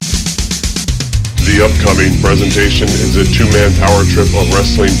The upcoming presentation is a two-man power trip of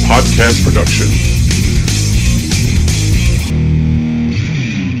wrestling podcast production.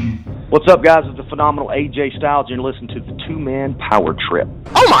 What's up, guys? It's the phenomenal AJ Styles, and you're listening to the Two-Man Power Trip.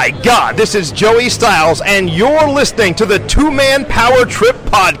 Oh my God, this is Joey Styles, and you're listening to the Two-Man Power Trip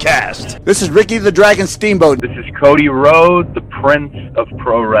podcast. This is Ricky the Dragon Steamboat. This is Cody Rhodes, the Prince of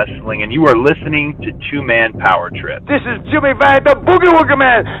Pro Wrestling, and you are listening to Two-Man Power Trip. This is Jimmy Van, the Boogie Woogie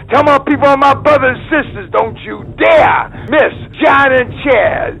Man. Tell my people and my brothers and sisters, don't you dare miss John and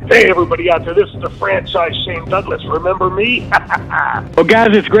Chad. Hey, everybody out there, this is the franchise Shane Douglas. Remember me? Well, guys,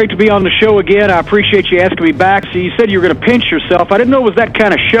 it's great to be on the show again. I appreciate you asking me back. So you said you were going to pinch yourself. I didn't know it was that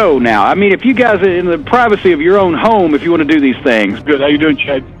kind of show now. I mean, if you guys are in the privacy of your own home, if you want to do these things. Good. How you doing,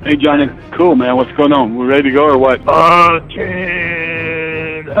 Chad? Hey, Johnny. Cool, man. What's going on? We're ready to go or what?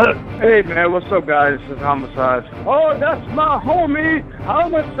 Hey, man, what's up, guys? This is Homicide. Oh, that's my homie.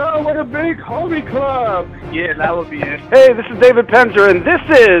 Homicide with a big homie club. Yeah, that would be it. Hey, this is David Penzer, and this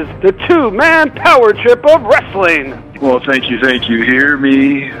is the Two-Man Power Trip of Wrestling. Well, thank you. Hear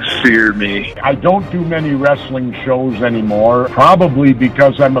me, fear me. I don't do many wrestling shows anymore, probably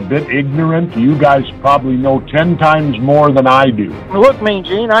because I'm a bit ignorant. You guys probably know 10 times more than I do. Look, Mean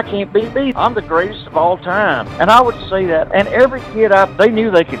Gene, I can't beat me. I'm the greatest of all time. And I would say that. And every kid they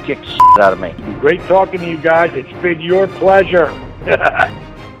knew they could kick the shit out of me. Great talking to you guys. It's been your pleasure.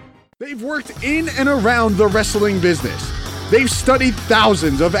 They've worked in and around the wrestling business. They've studied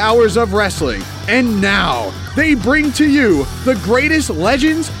thousands of hours of wrestling, and now they bring to you the greatest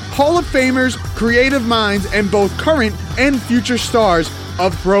legends, Hall of Famers, creative minds, and both current and future stars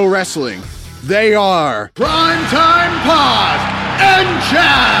of pro wrestling. They are Primetime Pod and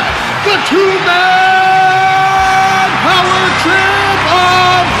Chad, the Two-Man Power Trip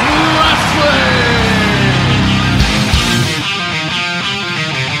of Wrestling.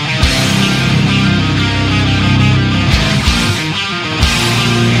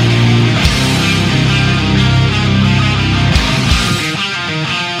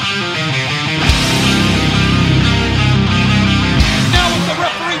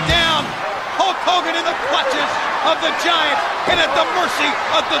 Of the Giants and at the mercy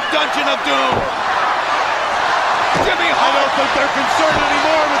of the Dungeon of Doom. Jimmy Hart. I don't think they're concerned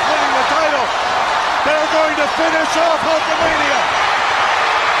anymore with winning the title. They're going to finish off Hulkamania.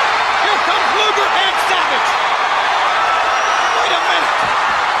 Here comes Luger and Savage. Wait a minute.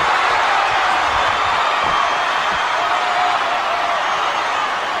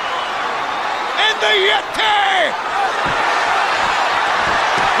 And the Yeti.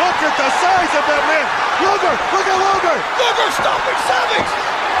 Look at the size of that man. Luger, look at Luger! Luger stopping Savage!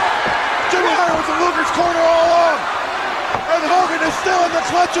 Jimmy Hart was in Luger's corner all along. And Hogan is still in the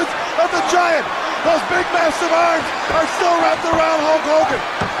clutches of the Giant. Those big massive arms are still wrapped around Hulk Hogan.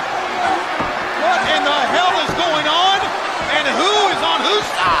 What in the hell is going on? And who is on whose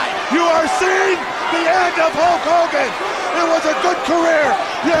side? You are seeing the end of Hulk Hogan. It was a good career.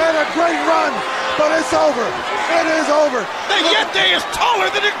 You had a great run, but it's over. It is over. The Yeti is taller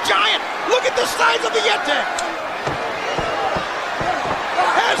than a Giant. Look at the size of the Yeti.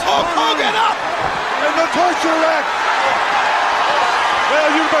 Has Hulk Hogan up. And the torture rack. Well,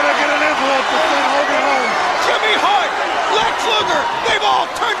 you better get an envelope to send Hogan home. Jimmy Hart, Lex Luger, they've all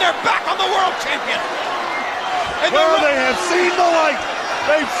turned their back on the world champion. And well, they have seen the light.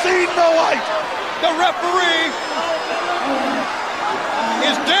 They've seen the light. The referee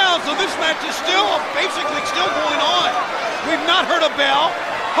is down, so this match is basically still going on. We've not heard a bell.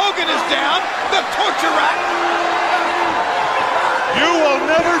 Hogan is down. The torture rack. You will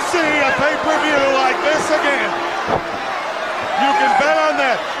never see a pay-per-view like this again. You can bet on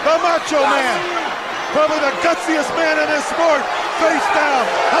that. The Macho Man, probably the gutsiest man in this sport, face down.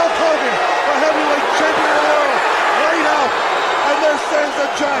 Hulk Hogan, the heavyweight champion of the world, laid out. And there stands the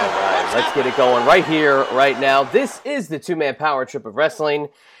Giant. Let's get it going right here, right now. This is the Two-Man Power Trip of Wrestling,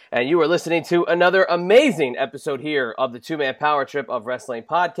 and you are listening to another amazing episode here of the Two-Man Power Trip of Wrestling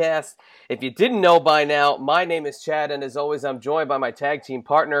podcast. If you didn't know by now, my name is Chad, and as always, I'm joined by my tag team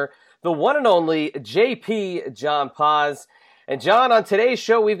partner, the one and only JP John Paz. And John, on today's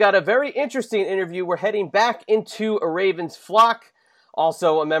show, we've got a very interesting interview. We're heading back into a Ravens flock,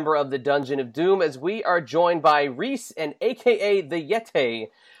 also a member of the Dungeon of Doom, as we are joined by Reese and a.k.a. the Yeti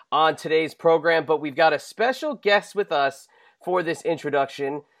on today's program. But we've got a special guest with us for this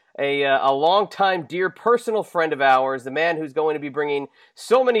introduction, a longtime dear personal friend of ours, the man who's going to be bringing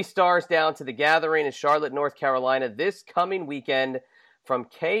so many stars down to the Gathering in Charlotte, North Carolina this coming weekend from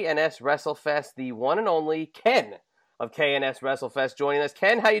KNS WrestleFest, the one and only Ken of KNS WrestleFest joining us.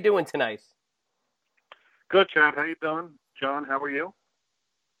 Ken, how you doing tonight? Good, Chad. How you doing? John, how are you?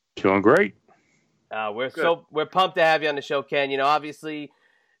 Doing great. We're pumped to have you on the show, Ken. You know, obviously,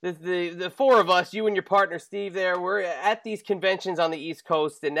 the four of us, you and your partner Steve, we're at these conventions on the East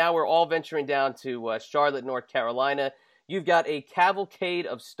Coast, and now we're all venturing down to Charlotte, North Carolina. You've got a cavalcade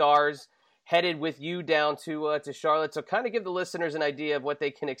of stars headed with you down to Charlotte. So kind of give the listeners an idea of what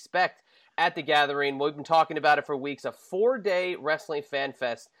they can expect at the gathering. We've been talking about it for weeks. A 4-day wrestling fan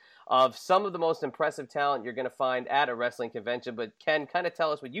fest of some of the most impressive talent you're going to find at a wrestling convention. But Ken, kind of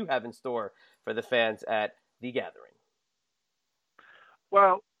tell us what you have in store for the fans at the gathering.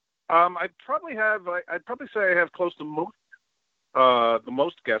 Well, I'd probably say I have close to the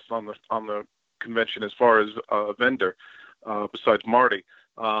most guests on the convention as far as a vendor, besides Marty.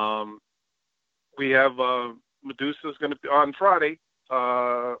 We have Medusa's going to be on Friday,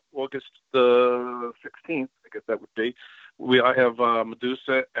 August the 16th. I guess that would be. I have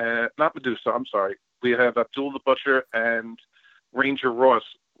Medusa and not Medusa. I'm sorry. We have Abdul the Butcher and Ranger Ross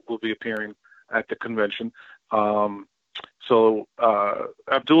will be appearing at the convention. So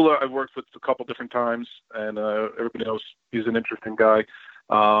Abdullah, I've worked with a couple different times, and everybody knows he's an interesting guy.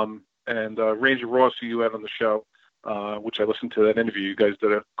 And Ranger Ross, who you had on the show, which I listened to that interview. You guys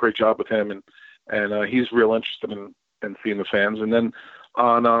did a great job with him, and he's real interested in seeing the fans. And then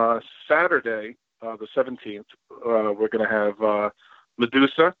on Saturday, the 17th, we're going to have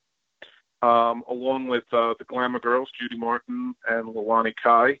Medusa, along with the Glamour Girls, Judy Martin and Lilani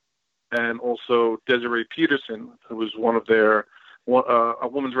Kai, and also Desiree Peterson, who was a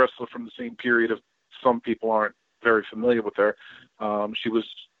women's wrestler from the same period. Of some people aren't very familiar with her. She was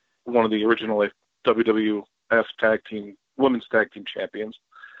one of the original WWF women's tag team champions.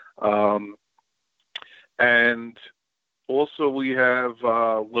 And also we have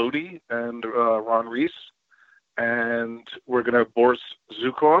Lodi and Ron Reese, and we're going to have Boris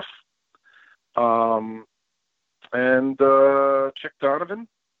Zukov, and Chick Donovan,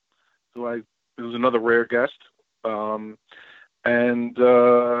 who's another rare guest. And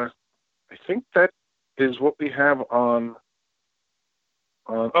I think that is what we have on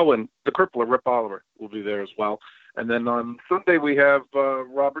and the Crippler, Rip Oliver, will be there as well. And then on Sunday we have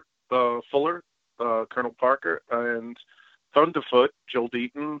Robert Fuller, Colonel Parker, and Thunderfoot, Joel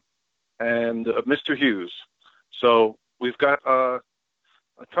Deaton, and Mr. Hughes. So we've got a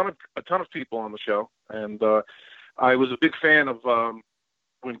ton of people on the show. And I was a big fan of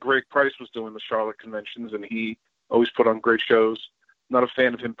when Greg Price was doing the Charlotte conventions, and he always put on great shows. Not a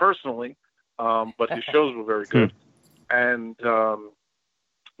fan of him personally, but his shows were very good. And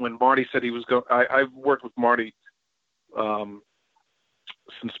when Marty said he was going, I've worked with Marty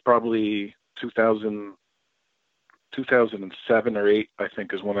since probably 2007 or 8, I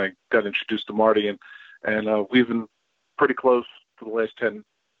think, is when I got introduced to Marty, and we've been pretty close for the last 10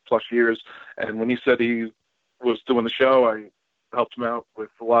 plus years. And when he said he was doing the show, I helped him out with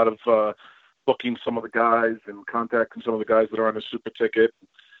a lot of booking some of the guys and contacting some of the guys that are on the super ticket,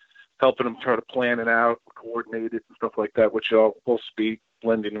 helping them try to plan it out, coordinate it, and stuff like that, which I'll also be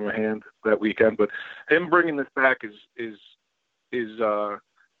lending him a hand that weekend. But him bringing this back is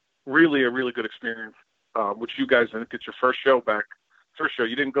really a really good experience. Which you guys, I think it's your first show back. First show,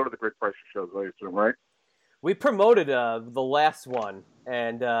 you didn't go to the Great Price shows, I assume, right? We promoted the last one,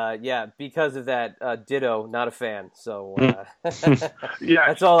 and because of that, ditto, not a fan. So yeah,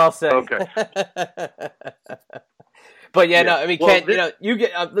 that's all I'll say. Okay. But Ken, you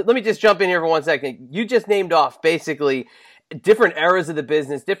get. Let me just jump in here for 1 second. You just named off basically different eras of the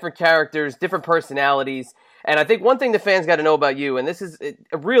business, different characters, different personalities. And I think one thing the fans got to know about you, and this is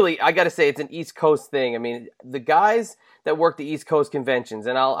really, I got to say, it's an East Coast thing. I mean, the guys that work the East Coast conventions,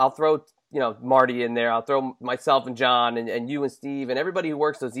 and I'll throw Marty in there, I'll throw myself and John and you and Steve and everybody who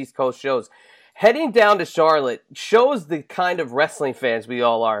works those East Coast shows. Heading down to Charlotte shows the kind of wrestling fans we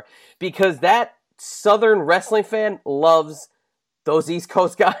all are, because that Southern wrestling fan loves those East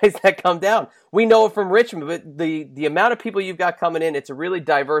Coast guys that come down. We know it from Richmond, but the amount of people you've got coming in, it's a really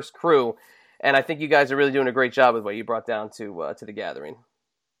diverse crew. And I think you guys are really doing a great job with what you brought down to the gathering.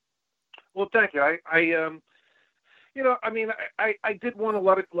 Well, thank you. I did want a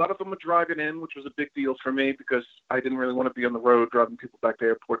lot of them were driving in, which was a big deal for me because I didn't really want to be on the road driving people back to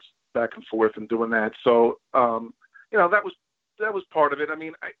airports back and forth and doing that. So, that was part of it. I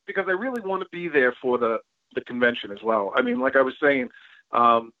mean, because I really want to be there for the convention as well. I mean, like I was saying,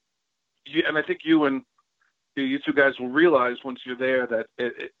 and I think you two guys will realize once you're there that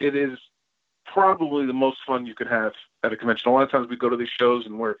it is probably the most fun you could have at a convention. A lot of times we go to these shows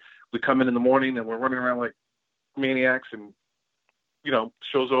and we come in the morning and we're running around like maniacs, and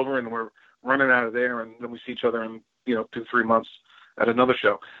show's over and we're running out of there, and then we see each other in 2-3 months at another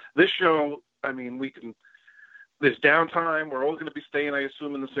show. This show, I mean, there's downtime. We're all going to be staying, I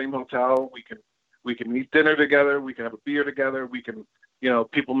assume, in the same hotel. We can eat dinner together. We can have a beer together. We can,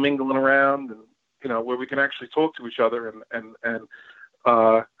 people mingling around, and where we can actually talk to each other and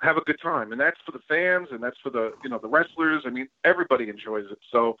have a good time. And that's for the fans, and that's for the the wrestlers. I mean, everybody enjoys it.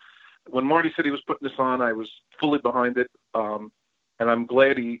 So when Marty said he was putting this on, I was fully behind it, and I'm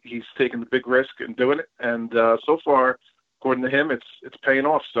glad he's taking the big risk and doing it. And so far, according to him, it's paying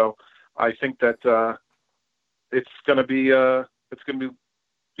off. So I think that it's going to be the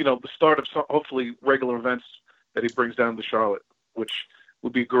start of some, hopefully, regular events that he brings down to Charlotte, which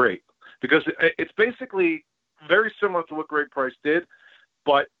would be great, because it's basically very similar to what Greg Price did,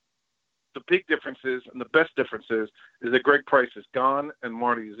 but the big difference is, and the best difference is that Greg Price is gone and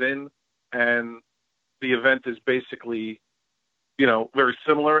Marty is in, and the event is basically, very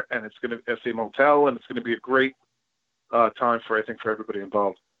similar, and it's going to same hotel, and it's going to be a great time for everybody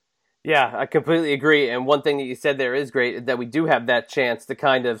involved. Yeah, I completely agree. And one thing that you said there is great, that we do have that chance to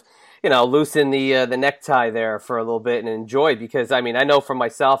kind of, loosen the necktie there for a little bit and enjoy. Because, I know for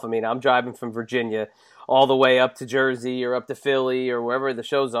myself, I'm driving from Virginia all the way up to Jersey or up to Philly or wherever the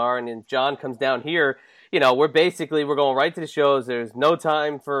shows are. And then John comes down here, we're going right to the shows. There's no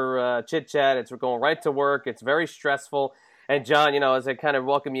time for chit-chat. We're going right to work. It's very stressful. And John, as I kind of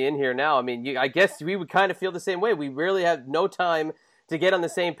welcome you in here now, I guess we would kind of feel the same way. We really have no time to get on the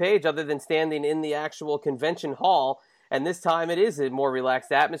same page other than standing in the actual convention hall. And this time it is a more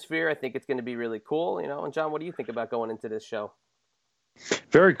relaxed atmosphere. I think it's going to be really cool, And John, what do you think about going into this show?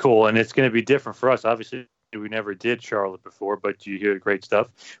 Very cool. And it's going to be different for us. Obviously, we never did Charlotte before, but you hear great stuff.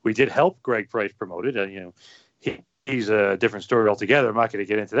 We did help Greg Price promote it. He's a different story altogether. I'm not going to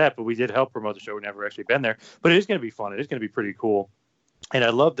get into that, but we did help promote the show. We've never actually been there, but it is going to be fun. It is going to be pretty cool. And I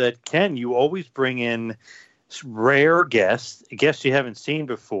love that, Ken, you always bring in rare guests you haven't seen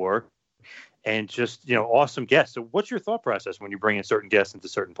before, and just awesome guests. So what's your thought process when you bring in certain guests into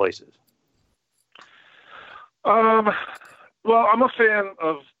certain places? Well, I'm a fan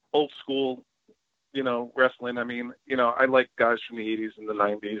of old school wrestling. I like guys from the 80s and the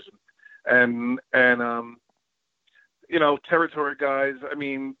 90s and territory guys.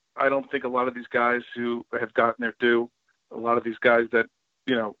 I don't think a lot of these guys who have gotten their due, a lot of these guys that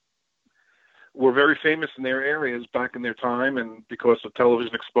were very famous in their areas back in their time, and because of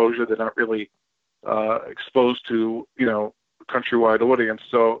television exposure, they're not really exposed to countrywide audience.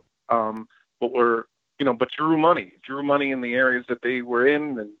 So, but drew money in the areas that they were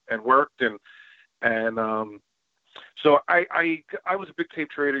in and worked and so I was a big tape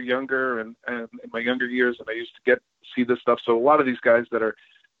trader younger and in my younger years, and I used to see this stuff. So a lot of these guys that are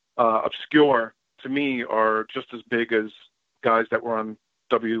obscure to me are just as big as guys that were on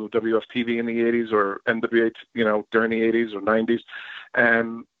WWF TV in the 80s or NWA, during the 80s or 90s.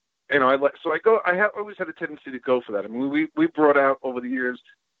 And, I always had a tendency to go for that. We brought out over the years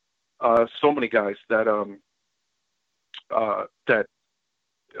so many guys that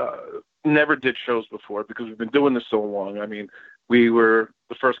never did shows before, because we've been doing this so long. We were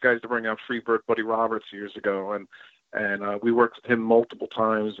the first guys to bring out Freebird Buddy Roberts years ago, and we worked with him multiple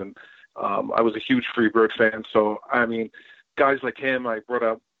times, and I was a huge Freebird fan. So, guys like him, I brought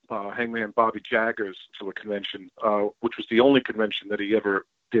up Hangman Bobby Jaggers to a convention, which was the only convention that he ever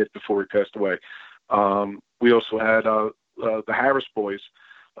did before he passed away. We also had the Harris boys,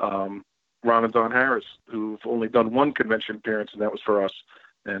 Ron and Don Harris, who've only done one convention appearance, and that was for us,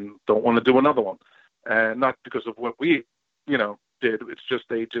 and don't want to do another one. And not because of what we, did. It's just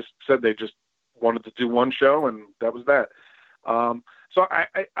they just said they just wanted to do one show, and that was that. So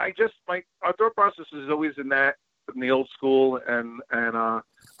our thought process is always in the old school, and I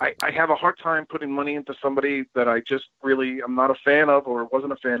have a hard time putting money into somebody that I just really am not a fan of or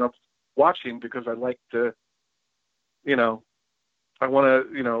wasn't a fan of watching, because I like to, I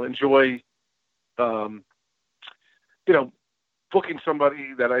want to, enjoy, booking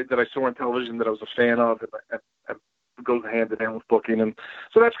somebody that I saw on television that I was a fan of, and it goes hand in hand with booking. And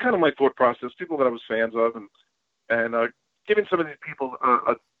so that's kind of my thought process, people that I was fans of, and giving some of these people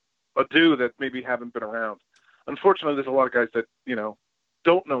a due that maybe haven't been around. Unfortunately, there's a lot of guys that,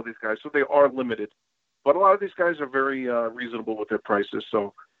 don't know these guys, so they are limited. But a lot of these guys are very reasonable with their prices,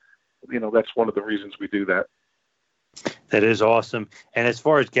 so, that's one of the reasons we do that. That is awesome. And as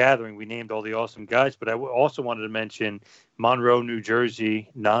far as gathering, we named all the awesome guys, but I also wanted to mention Monroe, New Jersey,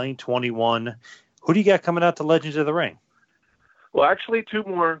 9/21. Who do you got coming out to Legends of the Ring? Well, actually, two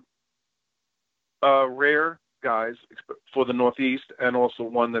more rare guys for the Northeast, and also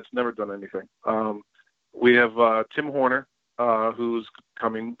one that's never done anything. We have Tim Horner, who's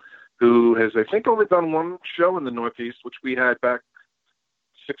coming, who has, I think, only done one show in the Northeast, which we had back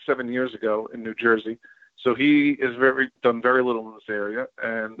 6-7 years ago in New Jersey. So he is done very little in this area,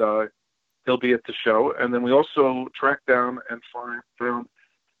 and he'll be at the show. And then we also tracked down and found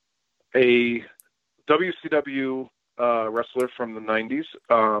a WCW wrestler from the 90s,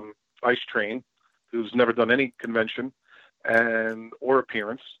 Ice Train, who's never done any convention or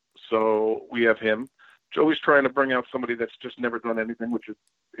appearance. So we have him. Joey's trying to bring out somebody that's just never done anything, which is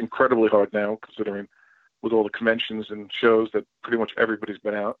incredibly hard now, considering with all the conventions and shows that pretty much everybody's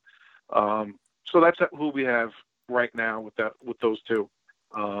been out. So that's who we have right now with those two.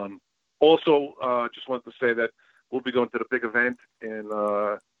 Also, just wanted to say that we'll be going to the big event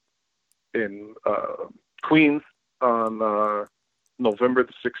in Queens on November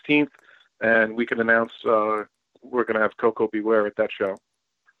the 16th, and we can announce we're going to have Koko B. Ware at that show.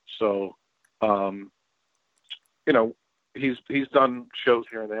 So, he's done shows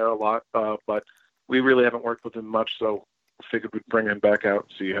here and there a lot, but we really haven't worked with him much, so I figured we'd bring him back out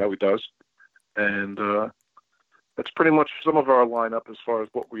and see how he does. And that's pretty much some of our lineup as far as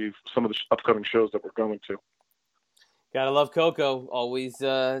some of the upcoming shows that we're going to. Gotta love Koko. Always,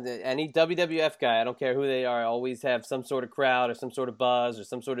 any WWF guy, I don't care who they are, always have some sort of crowd or some sort of buzz or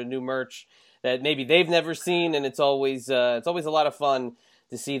some sort of new merch that maybe they've never seen, and it's always a lot of fun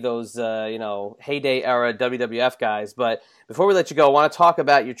to see those, heyday era WWF guys. But before we let you go, I want to talk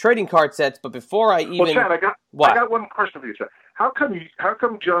about your trading card sets. But before I even, well, Chad, I got one question for you, Chad. How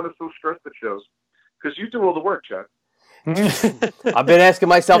come John is so stressed at shows? Because you do all the work, Chad. I've been asking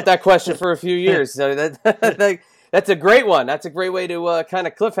myself that question for a few years. So that's a great one. That's a great way to kind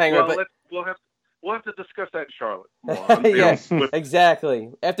of cliffhanger. Well, but we'll have to discuss that in Charlotte. Yeah,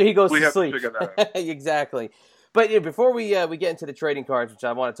 exactly. After he goes to sleep. We have to figure that out. Exactly. But before we get into the trading cards, which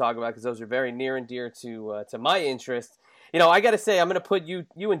I want to talk about because those are very near and dear to my interest, I got to say I'm going to put you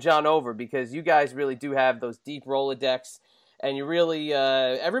and John over because you guys really do have those deep Rolodex, and you really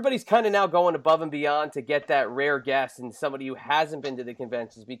everybody's kind of now going above and beyond to get that rare guest and somebody who hasn't been to the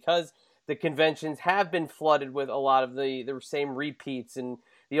conventions because the conventions have been flooded with a lot of the same repeats and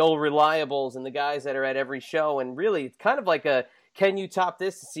the old reliables and the guys that are at every show, and really it's kind of like a can you top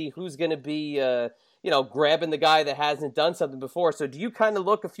this to see who's going to be grabbing the guy that hasn't done something before. So do you kind of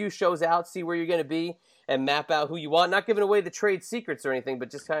look a few shows out, see where you're going to be, and map out who you want? Not giving away the trade secrets or anything, but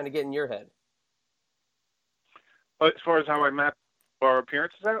just kind of getting your head. As far as how I map our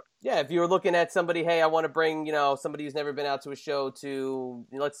appearances out? Yeah, if you were looking at somebody, hey, I want to bring, somebody who's never been out to a show to,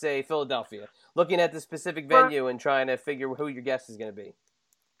 let's say, Philadelphia. Looking at the specific venue and trying to figure who your guest is going to be.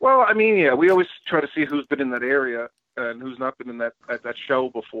 Well, I mean, yeah, we always try to see who's been in that area and who's not been in that show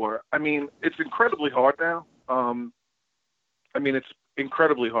before. I mean, it's incredibly hard now. It's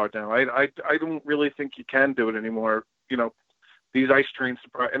incredibly hard now. I don't really think you can do it anymore. These Ice Trains,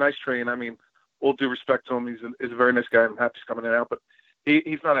 and Ice Train, I mean, all due respect to him, he's a very nice guy. I'm happy he's coming in and out, but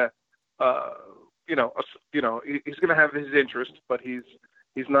he's not he's going to have his interest, but he's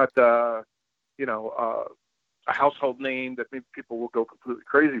not, a household name that maybe people will go completely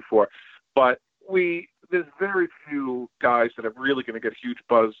crazy for. But there's very few guys that are really going to get a huge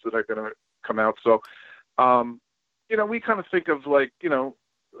buzz that are going to come out. So, we kind of think of we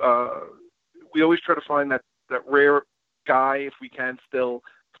always try to find that rare guy, if we can still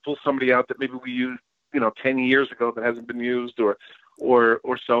pull somebody out that maybe we used, 10 years ago that hasn't been used or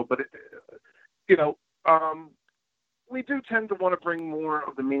so. But, we do tend to want to bring more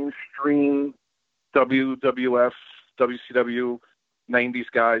of the mainstream WWF, WCW, 90s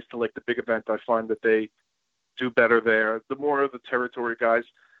guys to like the big event. I find that they do better there. The more of the territory guys,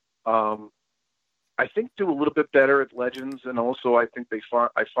 I think do a little bit better at Legends, and also I think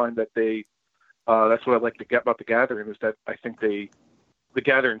I find that they that's what I like to get about the Gathering is that I think the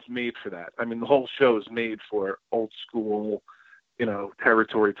Gathering's made for that. I mean, the whole show is made for old school,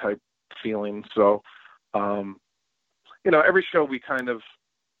 territory type feeling. So, every show we kind of,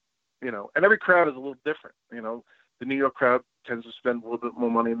 and every crowd is a little different. The New York crowd tends to spend a little bit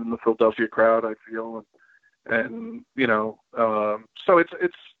more money than the Philadelphia crowd, I feel. And so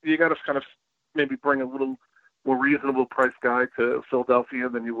it's you got to kind of maybe bring a little more reasonable price guy to Philadelphia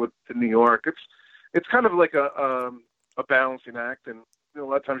than you would to New York. It's kind of like a balancing act. And a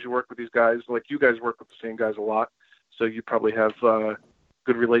lot of times you work with these guys, like you guys work with the same guys a lot. So you probably have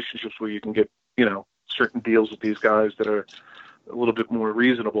good relationships where you can get, certain deals with these guys that are a little bit more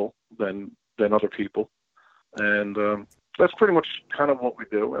reasonable than other people. And that's pretty much kind of what we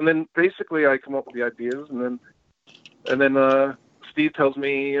do. And then basically I come up with the ideas, and then Steve tells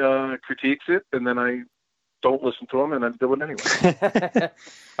me, critiques it, and then I don't listen to him, and I do it anyway.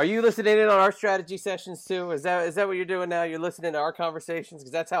 Are you listening in on our strategy sessions too? Is that what you're doing now? You're listening to our conversations?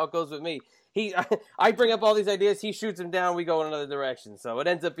 Because that's how it goes with me. I bring up all these ideas, he shoots them down, we go in another direction. So it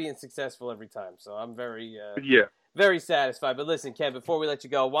ends up being successful every time. So I'm very very satisfied. But listen, Ken, before we let you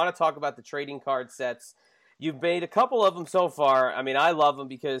go, I want to talk about the trading card sets. You've made a couple of them so far. I mean, I love them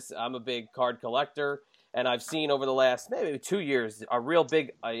because I'm a big card collector, and I've seen over the last maybe 2 years a real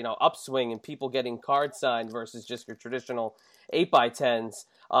big upswing in people getting cards signed versus just your traditional 8x10s.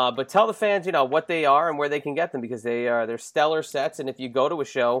 But tell the fans, what they are and where they can get them, because they're stellar sets. And if you go to a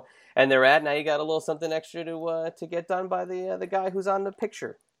show and they're now you got a little something extra to get done by the guy who's on the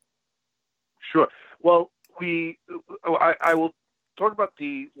picture. Sure. Well, I will talk about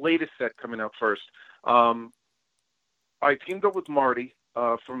the latest set coming out first. I teamed up with Marty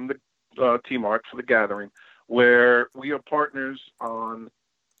from the Team Art for the Gathering, where we are partners on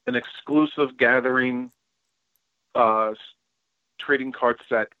an exclusive Gathering trading card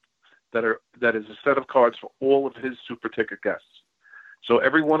set that is a set of cards for all of his super ticket guests. So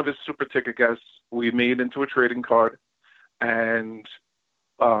every one of his super ticket guests we made into a trading card, and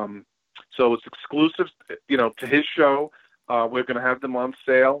so it's exclusive, to his show. We're going to have them on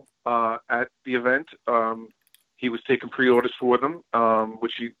sale at the event. He was taking pre-orders for them,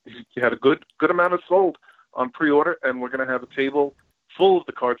 which he had a good amount of sold on pre-order, and we're going to have a table full of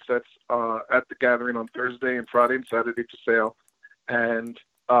the card sets at the Gathering on Thursday and Friday and Saturday to sale, and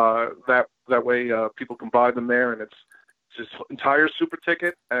that way people can buy them there, and it's his entire super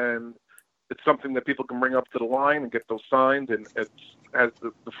ticket, and it's something that people can bring up to the line and get those signed, and it has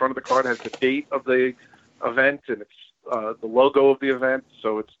the front of the card has the date of the event, and it's the logo of the event,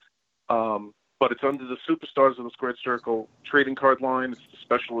 so it's but it's under the Superstars of the Squared Circle trading card line. It's the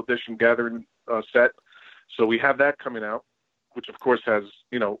special edition Gathering set. So we have that coming out, which of course has,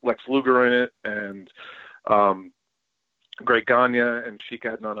 Lex Luger in it, and Greg Gagne and Sheik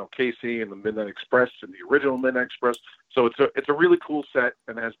Adnan El-Casey and the Midnight Express and the original Midnight Express. So it's a really cool set,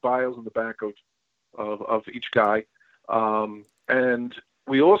 and it has bios in the back of each guy. And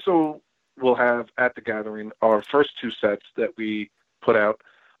we also will have at the Gathering our first two sets that we put out,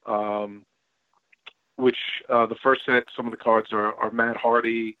 which the first set, some of the cards are Matt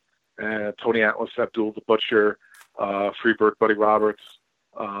Hardy, Tony Atlas, Abdul the Butcher, Freebird, Buddy Roberts.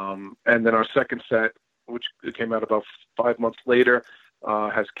 And then our second set, which came out about 5 months later,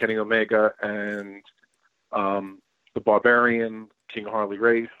 has Kenny Omega and the Barbarian, King Harley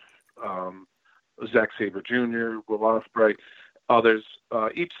Race, Zack Sabre Jr., Will Ospreay, others.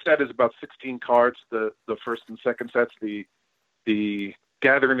 Each set is about 16 cards. The first and second sets. The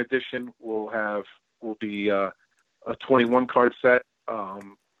Gathering edition will be a 21 card set,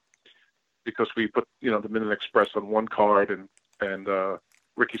 because we put the Midnight Express on one card and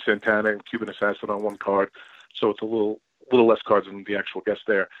Ricky Santana and Cuban Assassin on one card, so it's a little less cards than the actual guest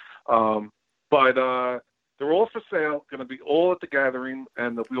there. But they're all for sale, going to be all at the Gathering,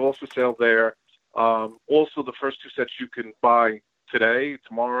 and they'll be all for sale there. Also, the first two sets you can buy today,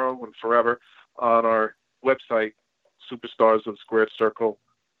 tomorrow, and forever on our website,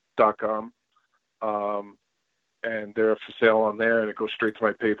 superstarsofsquaredcircle.com. And they're for sale on there, and it goes straight to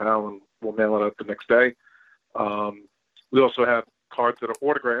my PayPal, and we'll mail it out the next day. We also have cards that are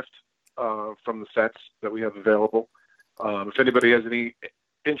autographed from the sets that we have available. If anybody has any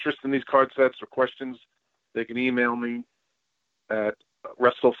interest in these card sets or questions, they can email me at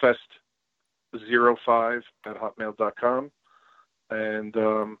wrestlefest05@hotmail.com. And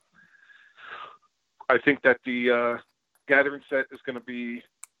I think that the Gathering set is going to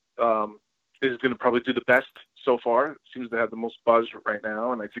probably do the best so far. It seems to have the most buzz right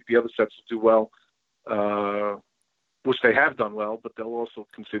now, and I think the other sets will do well, which they have done well, but they'll also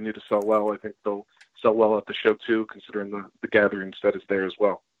continue to sell well. I think they'll sell well at the show too, considering the Gathering set is there as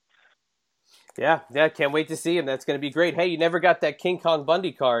well. Yeah, can't wait to see him. That's going to be great. Hey, you never got that King Kong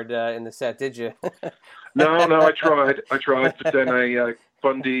Bundy card in the set, did you? No, I tried, but then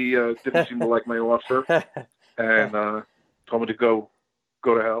Bundy didn't seem to like my offer, and told me to go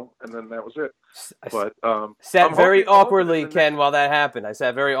to hell, and then that was it. But sat very awkwardly, Ken, while that happened. I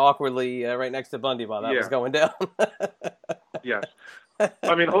sat very awkwardly right next to Bundy while that was going down. Yes.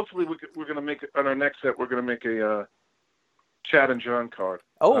 I mean, hopefully we're going to make on our next set. We're going to make a Chad and John card.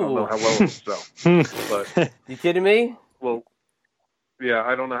 Oh, I don't know how well it'll sell. But you kidding me? Well, yeah,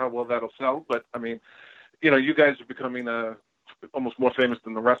 I don't know how well that'll sell, but I mean, you guys are becoming almost more famous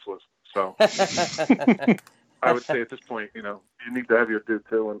than the wrestlers. So I would say at this point, you need to have your due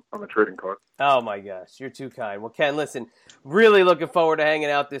too on the trading card. Oh my gosh, you're too kind. Well, Ken, listen, really looking forward to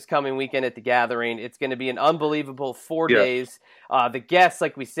hanging out this coming weekend at the Gathering. It's going to be an unbelievable 4 days. The guests,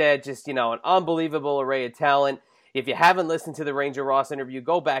 like we said, just an unbelievable array of talent. If you haven't listened to the Ranger Ross interview,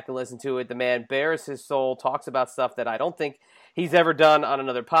 go back and listen to it. The man bears his soul, talks about stuff that I don't think he's ever done on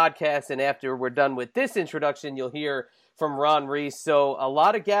another podcast. And after we're done with this introduction, you'll hear from Ron Reis. So a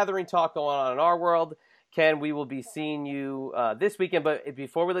lot of Gathering talk going on in our world. Ken, we will be seeing you this weekend. But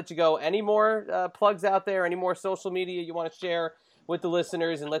before we let you go, any more plugs out there? Any more social media you want to share with the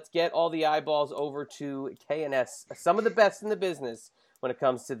listeners? And let's get all the eyeballs over to KNS, some of the best in the business when it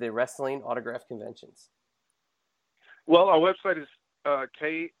comes to the wrestling autograph conventions. Well, our website is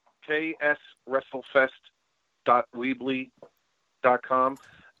kswrestlefest.weebly.com,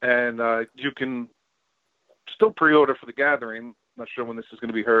 and you can still pre-order for the gathering. Not sure when this is going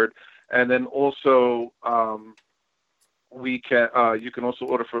to be heard. And then also, you can also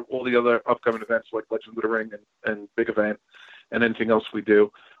order for all the other upcoming events like Legends of the Ring and Big Event and anything else we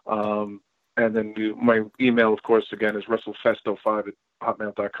do. And then my email, of course, again, is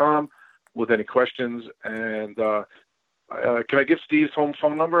wrestlefest05@hotmail.com with any questions. And can I give Steve's home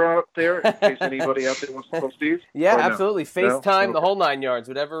phone number out there in case anybody out there wants to call Steve? Yeah, or absolutely. No? FaceTime, No? the whole 9 yards,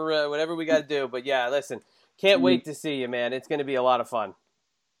 whatever we got to do. But yeah, listen, can't wait to see you, man. It's going to be a lot of fun.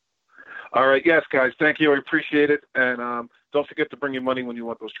 All right. Yes, guys. Thank you. I appreciate it. And don't forget to bring your money when you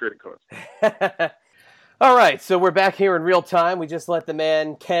want those trading cards. All right. So we're back here in real time. We just let the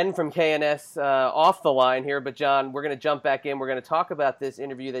man Ken from KNS off the line here. But, John, we're going to jump back in. We're going to talk about this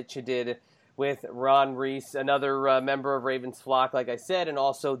interview that you did with Ron Reis, another member of Ravens Flock, like I said, and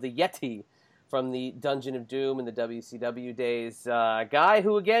also the Yeti from the Dungeon of Doom in the WCW days. A guy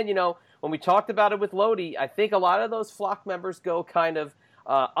who, again, when we talked about it with Lodi, I think a lot of those Flock members go kind of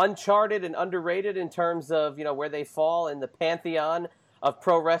uncharted and underrated in terms of, where they fall in the pantheon of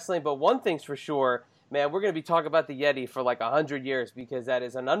pro wrestling. But one thing's for sure, man, we're going to be talking about the Yeti for like 100 years because that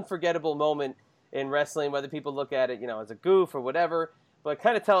is an unforgettable moment in wrestling, whether people look at it, as a goof or whatever. But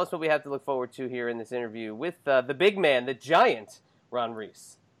kind of tell us what we have to look forward to here in this interview with the big man, the giant, Ron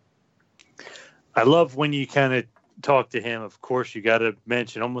Reis. I love when you kind of talk to him. Of course, you got to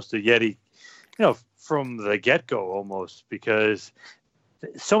mention almost the Yeti, from the get-go almost, because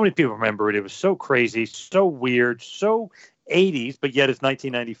so many people remember it. It was so crazy, so weird, so 80s, but yet it's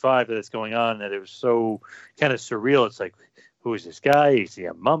 1995 that it's going on, that it was so kind of surreal. It's like, who is this guy? Is he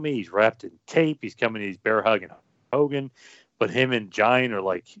a mummy? He's wrapped in tape. He's coming, he's bear hugging Hogan. But him and Giant are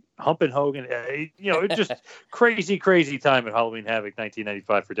like humping Hogan. It's just crazy time at Halloween Havoc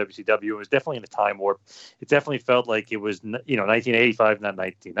 1995 for WCW. It was definitely in a time warp. It definitely felt like it was, 1985, not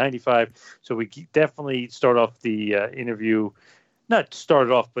 1995. So we definitely start off the interview, not start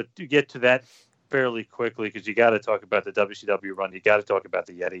it off, but to get to that fairly quickly because you got to talk about the WCW run. You got to talk about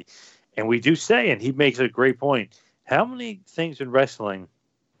the Yeti. And we do say, and he makes a great point, how many things in wrestling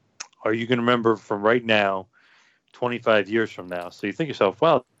are you going to remember from right now 25 years from now? So you think to yourself,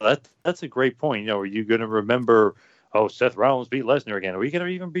 wow, that's a great point. Are you going to remember, Seth Rollins beat Lesnar again? Are we going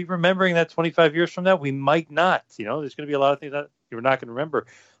to even be remembering that 25 years from now? We might not. There's going to be a lot of things that you're not going to remember.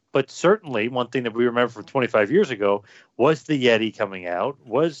 But certainly one thing that we remember from 25 years ago was the Yeti coming out,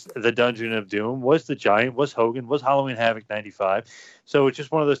 was the Dungeon of Doom, was the Giant, was Hogan, was Halloween Havoc 95. So it's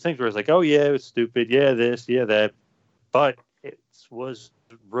just one of those things where it's like, oh, yeah, it's stupid. Yeah, this, yeah, that. But it was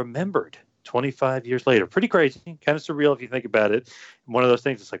remembered 25 years later. Pretty crazy, kind of surreal if you think about it. One of those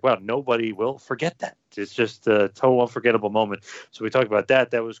things, it's like, wow, nobody will forget that. It's just a total unforgettable moment. So we talked about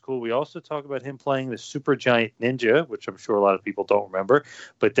that. That was cool. We also talked about him playing the Super Giant Ninja, which I'm sure a lot of people don't remember,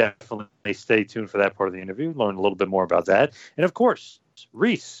 but definitely stay tuned for that part of the interview. Learn a little bit more about that. And of course,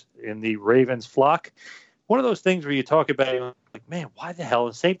 Reis in the Ravens Flock. One of those things where you talk about, like, man, why the hell?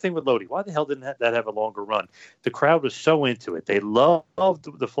 And same thing with Lodi. Why the hell didn't that have a longer run? The crowd was so into it. They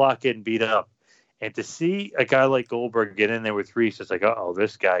loved the Flock getting beat up. And to see a guy like Goldberg get in there with Reis, it's like,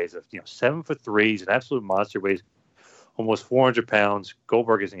 this guy is 7'3", he's an absolute monster, weighs almost 400 pounds.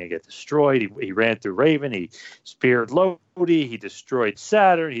 Goldberg isn't going to get destroyed. He ran through Raven. He speared Lodi. He destroyed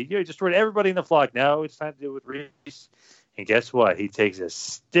Saturn. He destroyed everybody in the Flock. Now it's time to deal with Reis. And guess what? He takes a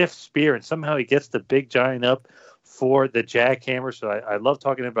stiff spear, and somehow he gets the big giant up for the jackhammer. So I love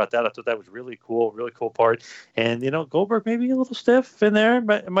talking about that. I thought that was really cool part. And, Goldberg maybe a little stiff in there.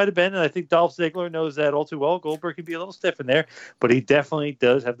 It might have been. And I think Dolph Ziggler knows that all too well. Goldberg can be a little stiff in there. But he definitely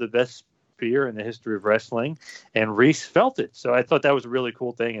does have the best spear in the history of wrestling. And Reis felt it. So I thought that was a really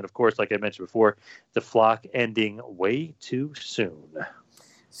cool thing. And, of course, like I mentioned before, the Flock ending way too soon.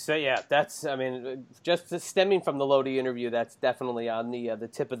 So, yeah, just stemming from the Lodi interview, that's definitely on the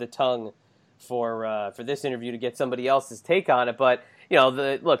tip of the tongue for this interview to get somebody else's take on it. But,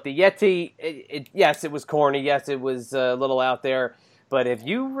 the Yeti, yes, it was corny. Yes, it was a little out there. But if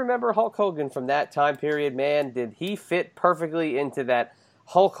you remember Hulk Hogan from that time period, man, did he fit perfectly into that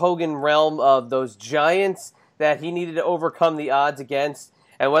Hulk Hogan realm of those giants that he needed to overcome the odds against.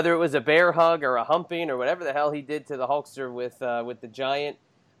 And whether it was a bear hug or a humping or whatever the hell he did to the Hulkster with the giant,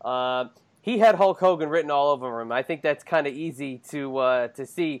 he had Hulk Hogan written all over him. I think that's kind of easy to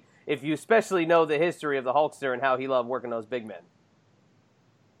see. if you especially know the history of the Hulkster and how he loved working those big men.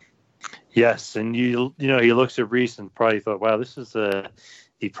 Yes, and you know, he looks at Reese and probably thought, wow, this is the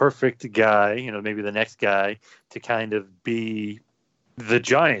perfect guy, you know, maybe the next guy to kind of be the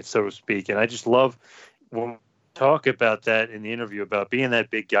Giant, so to speak. And I just love when we talk about that in the interview, about being that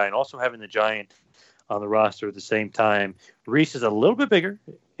big guy and also having the Giant on the roster at the same time. Reese is a little bit bigger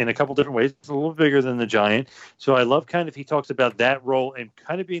in a couple different ways. It's a little bigger than the Giant. So I love kind of, he talks about that role and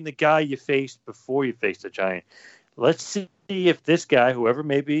kind of being the guy you faced before you faced the Giant. Let's see if this guy, whoever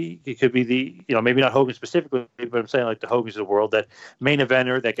may be, it could be the, you know, maybe not Hogan specifically, but I'm saying like the Hogans of the world, that main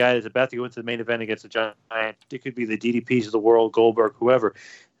eventer, that guy is about to go into the main event against the Giant. It could be the DDPs of the world, Goldberg, whoever.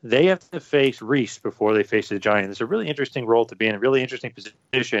 They have to face Reese before they face the Giant. It's a really interesting role to be in, a really interesting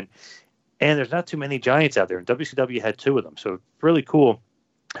position. And there's not too many Giants out there. And WCW had 2 of them. So really cool.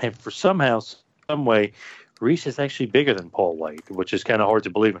 And for somehow, some way, Reese is actually bigger than Paul White, which is kind of hard to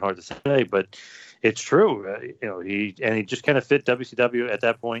believe and hard to say, but it's true. You know, he just kind of fit WCW at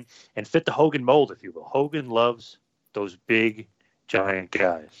that point and fit the Hogan mold, if you will. Hogan loves those big, giant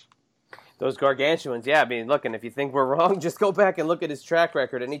guys. Those gargantuans, yeah. I mean, look, and if you think we're wrong, just go back and look at his track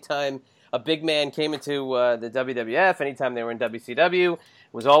record. Anytime a big man came into the WWF, anytime they were in WCW, it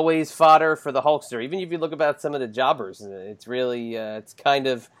was always fodder for the Hulkster. Even if you look about some of the jobbers, it's really, it's kind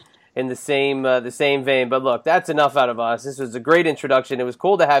of in the same vein. But look, that's enough out of us. This was a great introduction. It was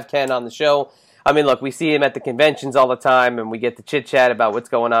cool to have Ken on the show. I mean, look, we see him at the conventions all the time, and we get to chit-chat about what's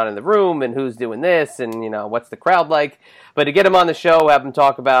going on in the room and who's doing this and, you know, what's the crowd like. But to get him on the show, have him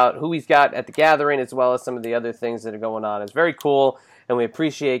talk about who he's got at the gathering as well as some of the other things that are going on, is very cool, and we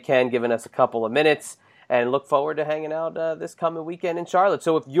appreciate Ken giving us a couple of minutes and look forward to hanging out this coming weekend in Charlotte.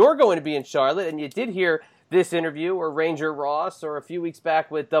 So if you're going to be in Charlotte and you did hear this interview or Ranger Ross or a few weeks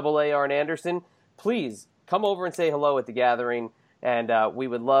back with AA Arn Anderson, please come over and say hello at the gathering. And we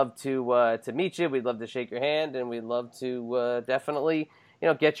would love to meet you. We'd love to shake your hand, and we'd love to definitely, you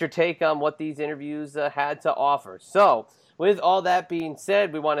know, get your take on what these interviews had to offer. So, with all that being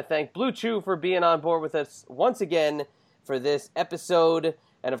said, we want to thank Blue Chew for being on board with us once again for this episode.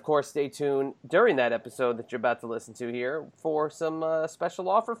 And of course, stay tuned during that episode that you're about to listen to here for some special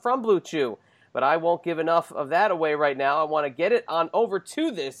offer from Blue Chew. But I won't give enough of that away right now. I want to get it on over to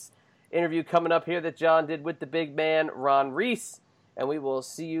this interview coming up here that John did with the big man, Ron Reese. And we will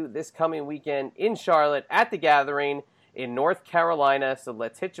see you this coming weekend in Charlotte at the Gathering in North Carolina. So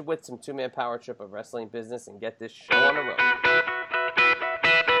let's hit you with some two-man power trip of wrestling business and get this show on the road.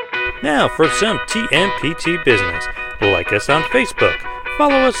 Now for some TMPT business. Like us on Facebook.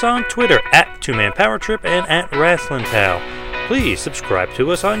 Follow us on Twitter at 2Man Power Trip and at Wrestling Pal. Please subscribe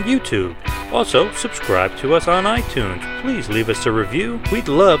to us on YouTube. Also, subscribe to us on iTunes. Please leave us a review. We'd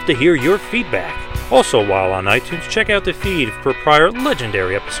love to hear your feedback. Also, while on iTunes, check out the feed for prior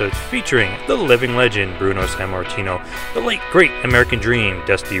legendary episodes featuring the living legend Bruno Sammartino, the late great American Dream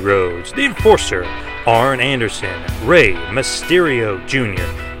Dusty Rhodes, the Enforcer Arn Anderson, Rey Mysterio Jr.,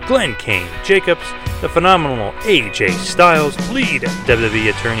 Glenn Kane Jacobs, the phenomenal AJ Styles, lead WWE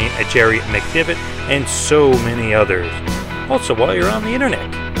attorney Jerry McDivitt, and so many others. Also, while you're on the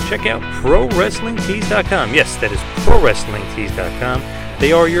internet, check out ProWrestlingTees.com. Yes, that is ProWrestlingTees.com.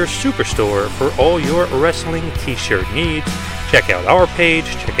 They are your superstore for all your wrestling t-shirt needs. Check out our page,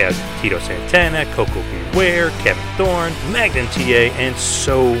 check out Tito Santana, Coco Beware, Kevin Thorne, Magnum TA, and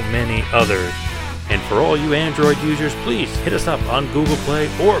so many others. And for all you Android users, please hit us up on Google Play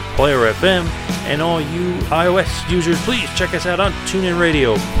or Player FM. And all you iOS users, please check us out on TuneIn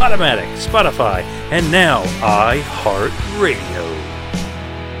Radio, Podomatic, Spotify, and now iHeartRadio.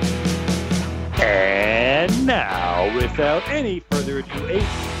 And now, without any further ado, a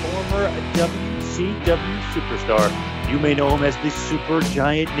former WCW superstar. You may know him as the Super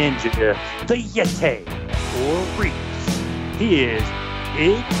Giant Ninja, the Yeti, or Reese. He is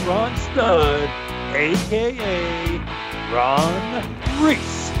Big Ron Studd, a.k.a. Ron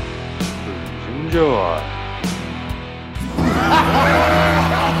Reese. Please enjoy.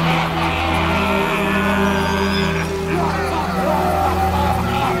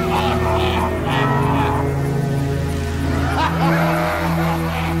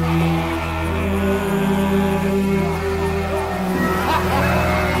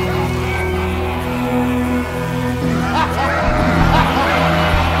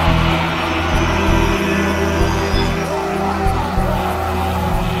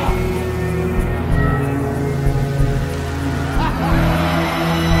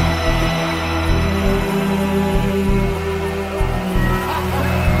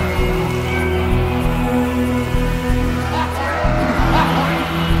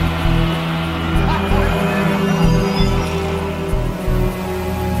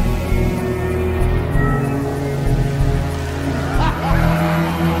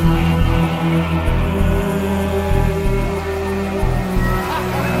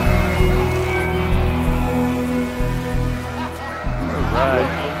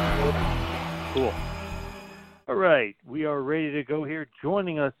 here.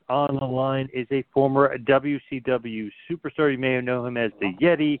 Joining us on the line is a former WCW superstar. You may know him as the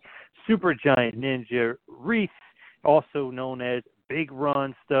Yeti, Super Giant Ninja, Reese, also known as Big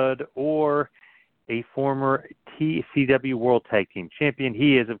Ron Studd, or a former TCW World Tag Team Champion.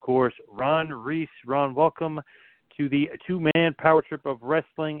 He is, of course, Ron Reese. Ron, welcome to the two-man power trip of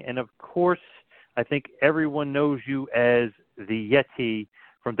wrestling. And, of course, I think everyone knows you as the Yeti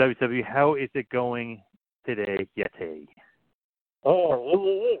from WCW. How is it going today, Yeti?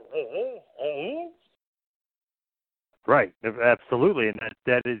 Right, absolutely, and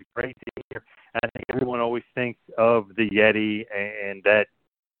that is great to hear. I think everyone always thinks of the Yeti and that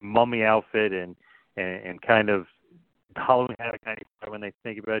mummy outfit and kind of Halloween Havoc 95 when they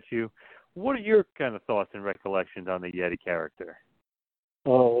think about you. What are your kind of thoughts and recollections on the Yeti character?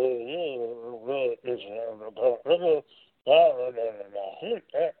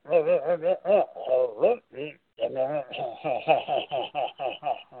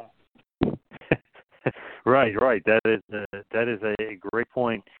 Right. That is a great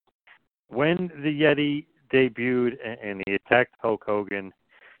point. When the Yeti debuted and he attacked Hulk Hogan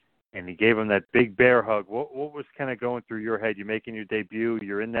and he gave him that big bear hug, what was kind of going through your head? You're making your debut,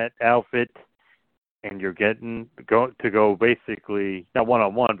 you're in that outfit, and you're to go basically not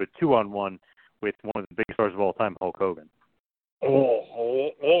 1-on-1 but 2-on-1 with one of the biggest stars of all time, Hulk Hogan.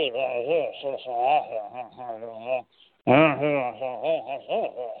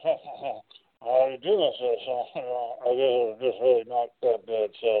 I do this, I guess it was just really not that bad,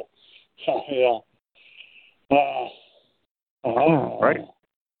 so, yeah. Right.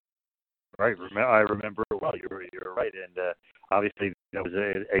 I remember it well. You're right, and obviously that was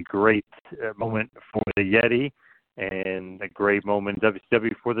a great moment for the Yeti and a great moment in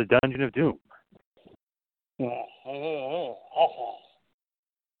WCW for the Dungeon of Doom.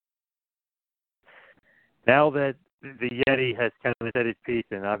 Now that the Yeti has kind of said his piece,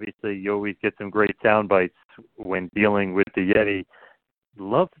 and obviously you always get some great sound bites when dealing with the Yeti,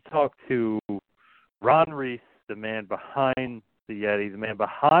 love to talk to Ron Reese, the man behind the Yeti, the man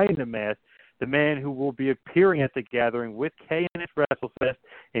behind the mask, the man who will be appearing at the gathering with KNS WrestleFest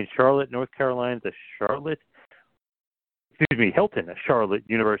in Charlotte, North Carolina, Hilton, a Charlotte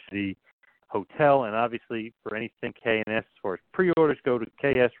University Hotel, and obviously for anything KNS, as far as pre-orders go to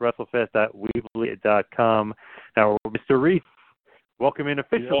kswrestlefest.weebly.com. Now, Mr. Reese, welcome in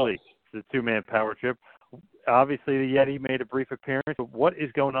officially to the two-man power trip. Obviously, the Yeti made a brief appearance, but what is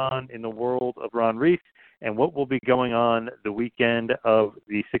going on in the world of Ron Reese, and what will be going on the weekend of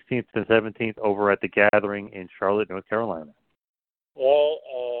the 16th and 17th over at the Gathering in Charlotte, North Carolina? Well,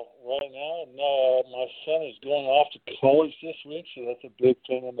 right now, my son is going off to college this week, so that's a big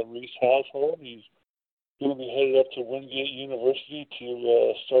thing in the Reese household. He's going to be headed up to Wingate University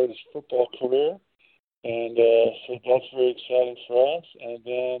to start his football career, and so that's very exciting for us. And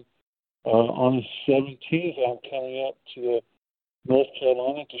then on the 17th, I'm coming up to North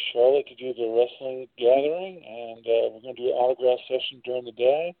Carolina, to Charlotte, to do the wrestling gathering, and we're going to do an autograph session during the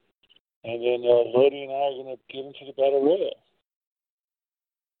day, and then Lodi and I are going to get into the Battle Royal.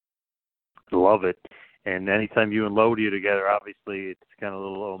 Love it. And anytime you and Lodi are together, obviously it's kind of a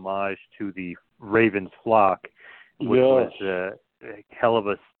little homage to the Ravens flock, which was a hell of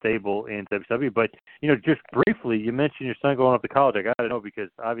a stable in WCW. But, just briefly, you mentioned your son going off to college. I got to know, because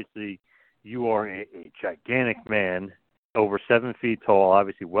obviously you are a gigantic man, over 7 feet tall,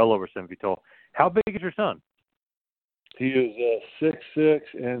 obviously well over 7 feet tall. How big is your son? He is 6'6",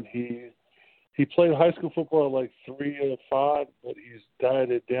 and he played high school football at like 305, but he's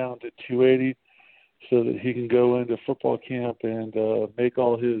dieted down to 280 so that he can go into football camp and make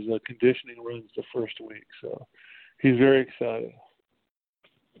all his conditioning runs the first week. So he's very excited.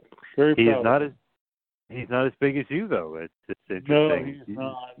 Very proud. He's not as big as you, though. It's interesting. No, he's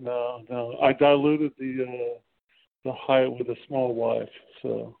not. No. I diluted the height with a small wife,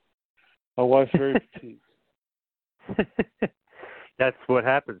 so my wife's very petite. That's what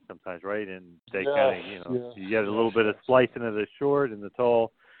happens sometimes, right? And they kind of, you get a little bit of splicing of the short and the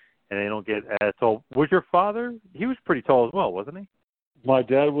tall, and they don't get as tall. Was your father? He was pretty tall as well, wasn't he? My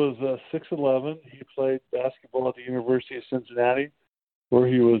dad was 6'11". He played basketball at the University of Cincinnati, where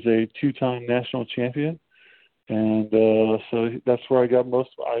he was a 2-time national champion, and so that's where I got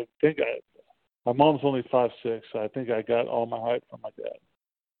most. My mom's only 5'6", so I think I got all my height from my dad.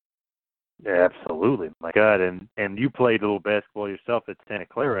 Yeah, absolutely, my God, and you played a little basketball yourself at Santa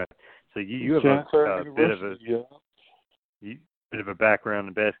Clara, so you have a bit of a background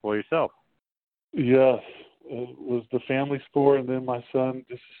in basketball yourself. Yes, it was the family sport, and then my son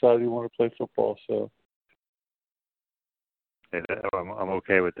just decided he wanted to play football. So I'm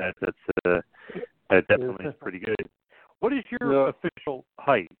okay with that. That definitely is pretty good. What is your official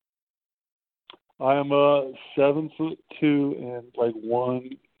height? I am 7'2" and like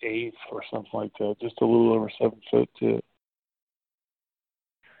 1/8 or something like that, just a little over 7'2".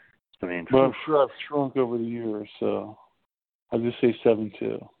 I mean, but I'm sure I've shrunk over the years, so I'll just say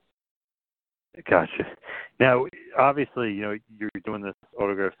 7'2". Gotcha. Now, obviously, you're doing this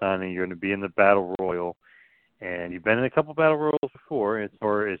autograph signing. You're going to be in the Battle Royal, and you've been in a couple Battle Royals before, as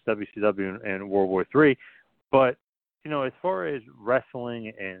far as WCW and World War III. But as far as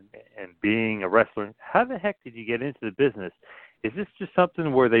wrestling and being a wrestler, how the heck did you get into the business? Is this just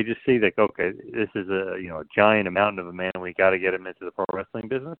something where they just see that, okay, this is a giant, a mountain of a man, we got to get him into the pro wrestling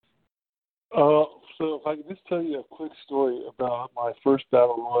business? So if I could just tell you a quick story about my first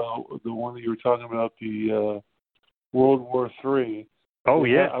Battle Royal, the one that you were talking about, the World War III. Oh,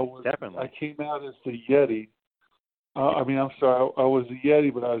 yeah, definitely. I came out as the Yeti. I was a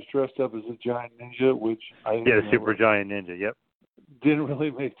Yeti, but I was dressed up as a giant ninja, which the super giant ninja, yep. Didn't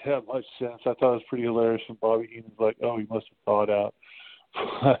really make that much sense. I thought it was pretty hilarious, and Bobby Heenan's like, oh, he must have thought out.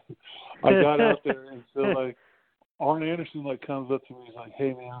 I got out there, and so, Arn Anderson, comes up to me, he's like,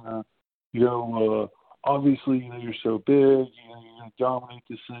 hey, man, obviously, you're so big, you're going to dominate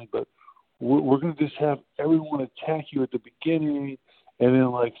this thing, but we're going to just have everyone attack you at the beginning and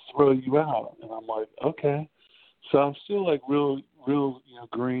then, throw you out. And I'm like, okay. So I'm still, real,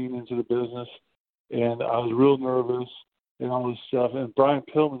 green into the business, and I was real nervous and all this stuff. And Brian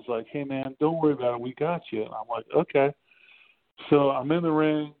Pillman's like, hey, man, don't worry about it. We got you. And I'm like, okay. So I'm in the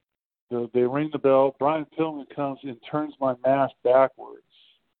ring. They ring the bell. Brian Pillman comes and turns my mask backwards.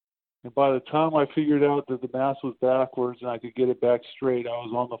 And by the time I figured out that the mask was backwards and I could get it back straight, I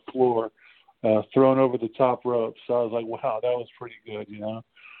was on the floor, thrown over the top rope. So I was like, wow, that was pretty good,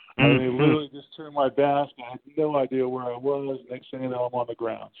 I mean, literally just turned my mask. I had no idea where I was. Next thing you know, I'm on the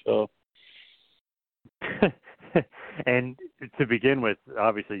ground. So. And to begin with,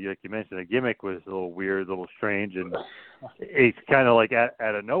 obviously, like you mentioned, the gimmick was a little weird, a little strange, and it's kind of like out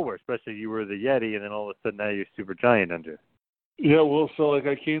of nowhere, especially you were the Yeti, and then all of a sudden now you're super giant under. Yeah, well, so, I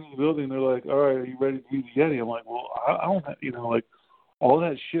came to the building, they're like, all right, are you ready to be the Yeti? I'm like, well, I don't have, all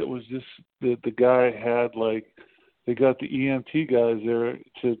that shit was just that the guy had, they got the EMT guys there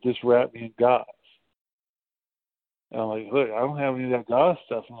to just wrap me in gauze. And I'm like, look, I don't have any of that gauze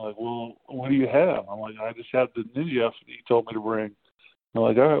stuff. And I'm like, well, what do you have? I'm like, I just have the ninja outfit that you told me to bring. I'm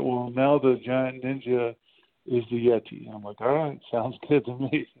like, all right, well, now the giant ninja is the Yeti. And I'm like, all right, sounds good to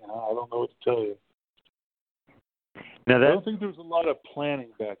me. I don't know what to tell you. Now I don't think there was a lot of planning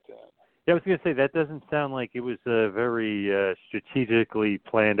back then. Yeah, I was going to say, that doesn't sound like it was very strategically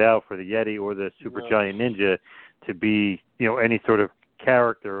planned out for the Yeti or the super giant ninja to be, any sort of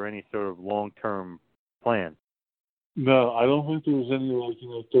character or any sort of long-term plan. No, I don't think there was any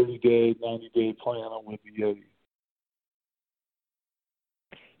 30-day, 90-day plan with the Yeti.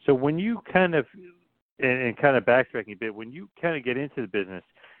 So when you kind of, and kind of backtracking a bit, when you kind of get into the business,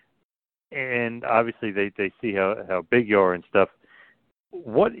 and obviously they see how big you are and stuff,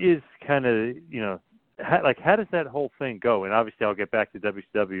 what is kind of, how does that whole thing go? And obviously I'll get back to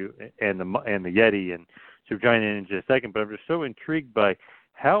WCW and the Yeti and Super Giant in just a second, but I'm just so intrigued by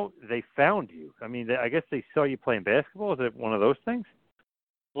how they found you. I mean, I guess they saw you playing basketball. Is it one of those things?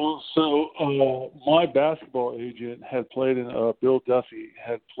 Well, so my basketball agent had played in, Bill Duffy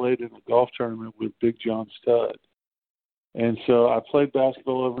had played in a golf tournament with Big John Studd. And so I played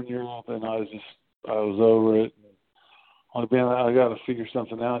basketball over in Europe, and I was over it. And man, I got to figure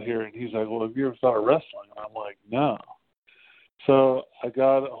something out here. And he's like, well, have you ever thought of wrestling? And I'm like, no. So I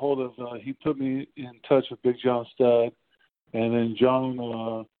got a hold of, he put me in touch with Big John Studd, and then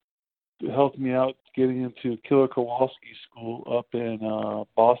John helped me out getting into Killer Kowalski School up in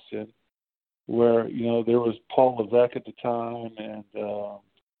Boston, where, there was Paul Levesque at the time, and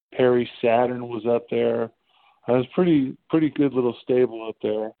Perry Saturn was up there. I was pretty good little stable up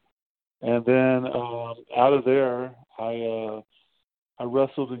there. And then out of there, I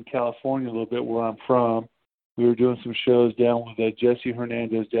wrestled in California a little bit, where I'm from. We were doing some shows down with Jesse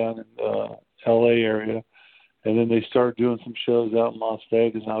Hernandez down in the L.A. area. And then they started doing some shows out in Las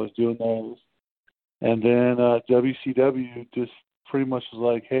Vegas, and I was doing those. And then WCW just pretty much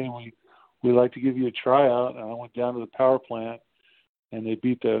was like, hey, we'd like to give you a tryout. And I went down to the power plant, and they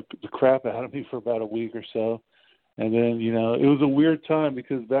beat the crap out of me for about a week or so. And then, it was a weird time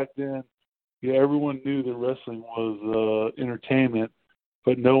because back then, everyone knew that wrestling was entertainment,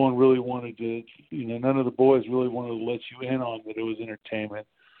 but no one really wanted to, none of the boys really wanted to let you in on that it was entertainment.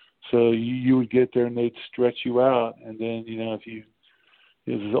 So you would get there and they'd stretch you out. And then, it's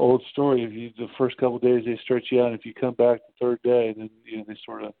an old story. The first couple of days they stretch you out, and if you come back the third day, then, they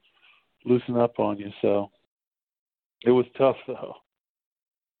sort of loosen up on you. So. It was tough, though.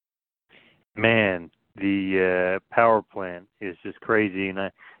 Man, the power plant is just crazy,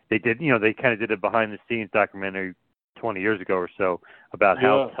 and they kind of did a behind-the-scenes documentary 20 years ago or so about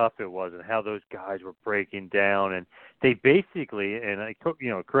how tough it was and how those guys were breaking down, and they basically, and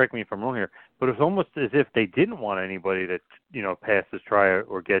correct me if I'm wrong here, but it was almost as if they didn't want anybody to pass this trial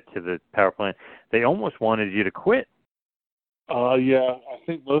or get to the power plant. They almost wanted you to quit. Yeah, I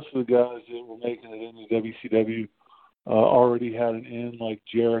think most of the guys that were making it into WCW already had an in, like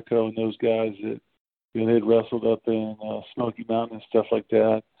Jericho and those guys that they'd wrestled up in Smoky Mountain and stuff like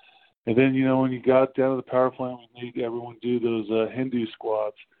that. And then when you got down to the power plant, we made everyone do those Hindu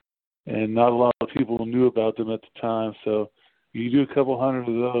squats, and not a lot of people knew about them at the time. So you do a couple hundred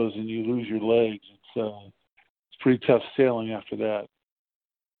of those, and you lose your legs. It's pretty tough sailing after that.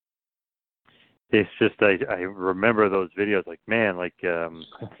 It's just I remember those videos.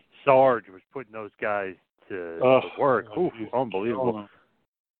 Sarge was putting those guys to work. Oof, unbelievable.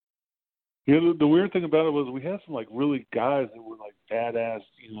 The weird thing about it was we had some really guys that were badass.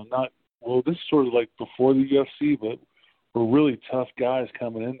 This is sort of before the UFC, but were really tough guys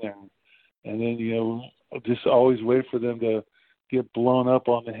coming in there. And then just always wait for them to get blown up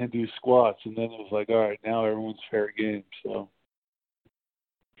on the Hindu squats, and then it was all right, now everyone's fair game. So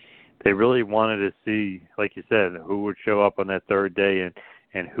they really wanted to see, like you said, who would show up on that third day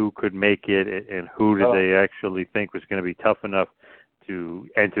and who could make it, and who did they actually think was going to be tough enough to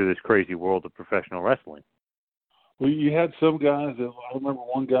enter this crazy world of professional wrestling. Well, you had some guys that, I remember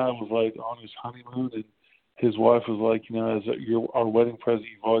one guy was on his honeymoon, and his wife was as our wedding present,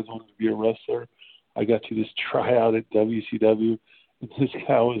 you've always wanted to be a wrestler. I got you this tryout at WCW, and this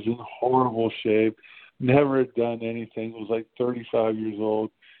guy was in horrible shape, never had done anything, was 35 years old,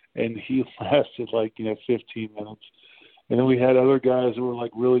 and he lasted 15 minutes. And then we had other guys that were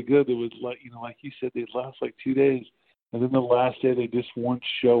really good that would like you said, they'd last 2 days, and then the last day they just wouldn't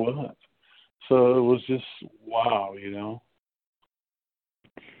show up. So it was just wow,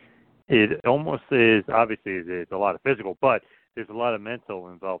 It almost is, obviously it's a lot of physical, but there's a lot of mental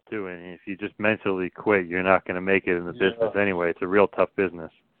involved too, and if you just mentally quit, you're not going to make it in the business anyway. It's a real tough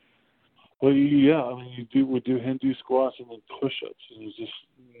business. Well, yeah, we do Hindu squats and then push-ups. It was just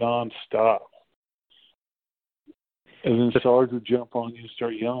nonstop. And then Sarge would jump on you and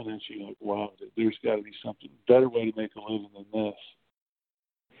start yelling at you wow, there's got to be something better way to make a living than this.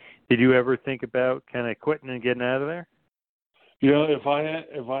 Did you ever think about kind of quitting and getting out of there? If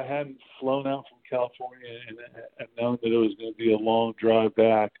I hadn't flown out from California and known that it was going to be a long drive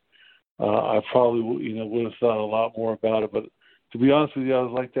back, I probably would have thought a lot more about it. But to be honest with you, I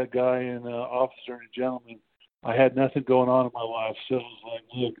was like that guy in Officer and a Gentleman. I had nothing going on in my life, so it was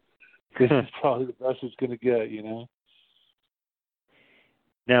look, this is probably the best it's going to get,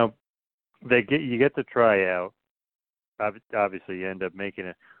 Now, you get the tryout. Obviously, you end up making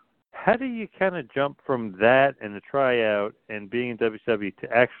it. How do you kind of jump from that and the tryout and being in WCW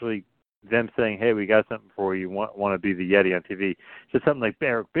to actually them saying, "Hey, we got something for you. Want to be the Yeti on TV?" So something like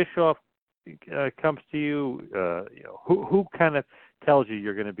Eric Bischoff comes to you. Who kind of tells you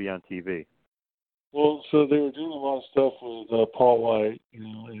you're going to be on TV? Well, so they were doing a lot of stuff with Paul White,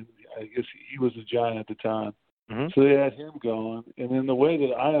 and I guess he was a giant at the time. Mm-hmm. So they had him going, and then the way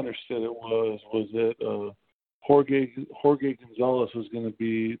that I understood it was that Jorge Gonzalez was going to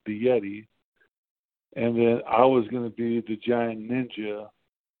be the Yeti, and then I was going to be the Giant Ninja,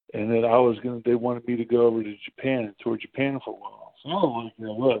 and then they wanted me to go over to Japan and tour Japan for a while. So I was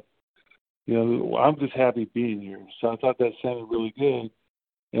like, look, I'm just happy being here. So I thought that sounded really good.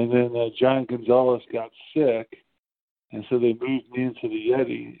 And then Giant Gonzalez got sick, and so they moved me into the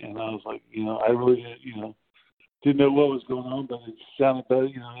Yeti, and I was like, I really didn't know what was going on, but it sounded better,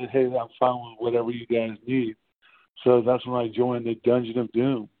 hey, I'm fine with whatever you guys need. So that's when I joined the Dungeon of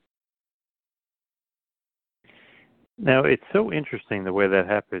Doom. Now, it's so interesting the way that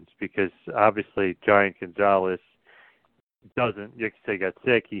happens because obviously Giant Gonzalez doesn't, you could say, got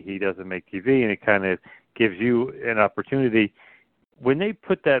sick. He doesn't make TV, and it kind of gives you an opportunity. When they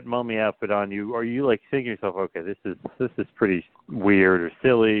put that mummy outfit on you, are you thinking to yourself, okay, this is pretty weird or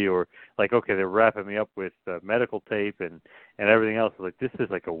silly, or okay, they're wrapping me up with medical tape and everything else. This is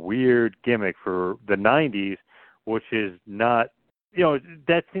a weird gimmick for the 90s, which is not,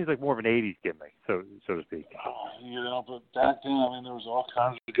 that seems like more of an 80s gimmick, so to speak. But back then, there was all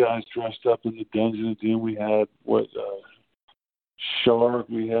kinds of guys dressed up in the Dungeon of Doom. We had Shark.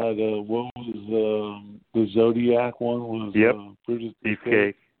 We had the Zodiac one was Brutus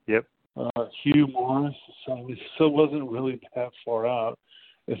Beefcake. Yep. Hugh Morris. So it wasn't really that far out.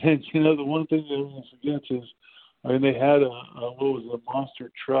 And then the one thing that everyone forgets is, they had a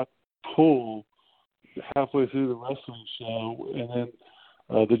monster truck pull halfway through the wrestling show, and then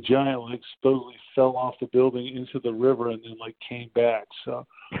the Giant like supposedly fell off the building into the river and then like came back. So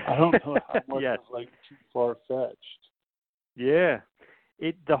I don't know how much Yes. was like too far fetched. Yeah.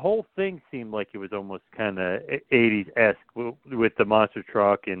 The whole thing seemed like it was almost kind of 80s-esque with the monster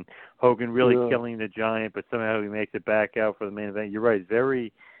truck and Hogan really killing the Giant, but somehow he makes it back out for the main event. You're right.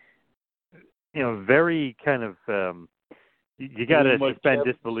 Very, very kind of, you got to suspend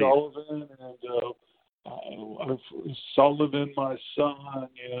disbelief. Sullivan and Sullivan, my son,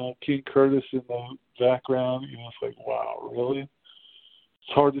 King Curtis in the background. It's like, wow, really?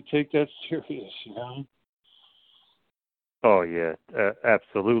 It's hard to take that serious, Oh yeah,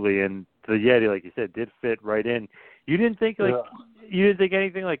 absolutely. And the Yeti, like you said, did fit right in. You didn't think you didn't think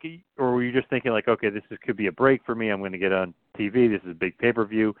anything like, or were you just thinking like, okay, could be a break for me. I'm going to get on TV. This is a big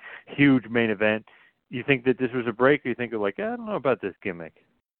pay-per-view, huge main event. You think that this was a break, or you think like, I don't know about this gimmick?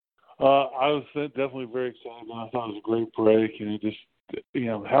 I was definitely very excited. I thought it was a great break, and it just,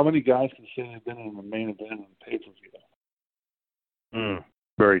 how many guys can say they've been in the main event on pay-per-view?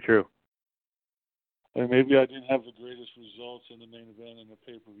 Very true. And maybe I didn't have the greatest results in the main event and the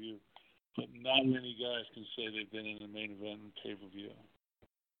pay-per-view, but not many guys can say they've been in the main event and pay-per-view.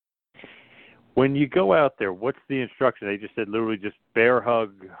 When you go out there, what's the instruction? They just said literally just bear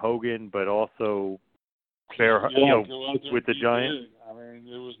hug Hogan, but also bear hug, with the Giant? Big. I mean,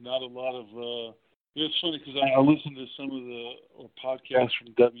 there was not a lot of it's funny because I listened to some of the podcasts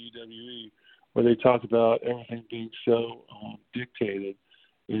from WWE where they talk about everything being so dictated.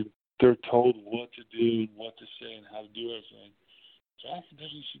 And they're told what to do and what to say and how to do everything. Back in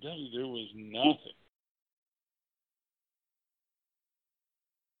WCW, there was nothing.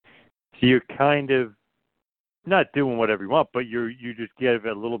 So you're kind of not doing whatever you want, but you just give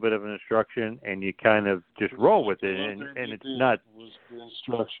a little bit of an instruction and you kind of just roll with it, and it's not. It was the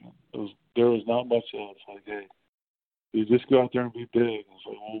instruction. There was not much else. Like, hey, you just go out there and be big. It's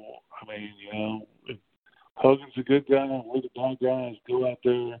like, well, I mean, if Hogan's a good guy, we're the bad guys. Go out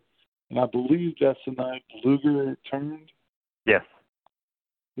there. And I believe that's the night Luger turned. Yes.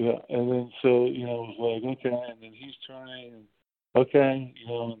 Yeah, and then so, it was like, okay, and then he's turning, and okay,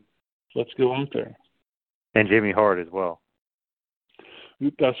 let's go out there. And Jimmy Hart as well.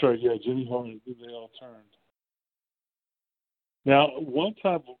 That's right, yeah, Jimmy Hart, they all turned. Now, one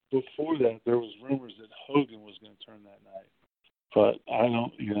time before that, there was rumors that Hogan was going to turn that night. But I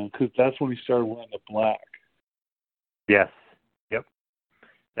don't, because that's when he started wearing the black. Yes.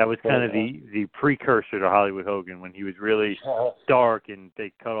 That was kind of the precursor to Hollywood Hogan, when he was really dark and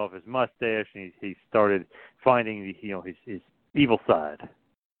they cut off his mustache and he started finding his evil side.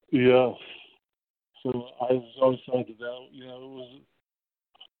 Yeah. So I was always thought that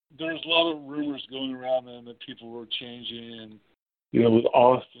there was a lot of rumors going around then that people were changing, and with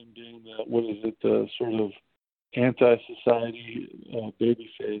Austin being the sort of anti-society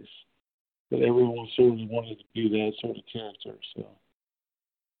babyface, that everyone sort of wanted to be that sort of character. So.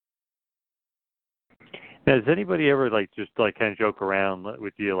 Now, does anybody ever just kind of joke around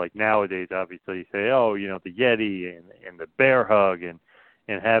with you, like nowadays? Obviously, you say, "Oh, the Yeti and the bear hug and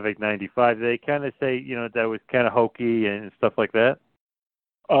Havoc '95." They kind of say, that was kind of hokey and stuff like that.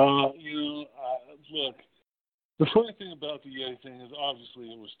 Look, the funny thing about the Yeti thing is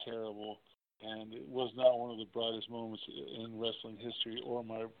obviously it was terrible, and it was not one of the brightest moments in wrestling history or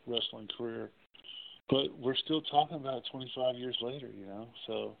my wrestling career. But we're still talking about it 25 years later,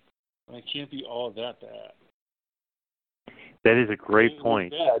 so. It can't be all that bad. That is a great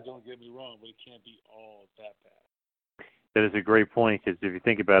point. Bad, don't get me wrong, but it can't be all that bad. That is a great point, because if you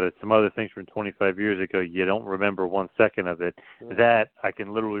think about it, some other things from 25 years ago, you don't remember 1 second of it. Sure. That I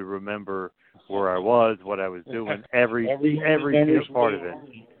can literally remember where I was, what I was doing, every part of it.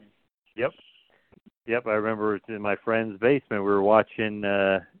 Yep. I remember it in my friend's basement. We were watching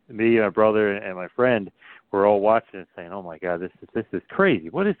me, my brother, and my friend. We're all watching and saying, "Oh my God, this is crazy!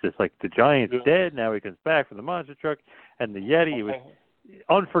 What is this? Like the Giant's dead now. He comes back from the monster truck, and the Yeti. It was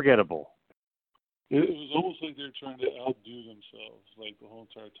unforgettable." It was almost like they're trying to outdo themselves, like the whole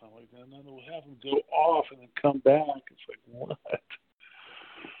entire time. Like, no, we'll have them go off and then come back. It's like, what?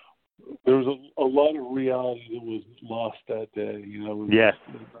 There was a lot of reality that was lost that day. Yes.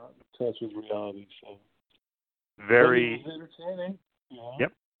 Not in touch with reality. So. Very. But it was entertaining.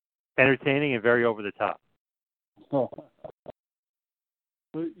 Yep. Entertaining and very over the top. But,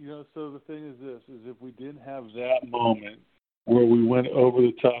 so the thing is this, is if we didn't have that moment where we went over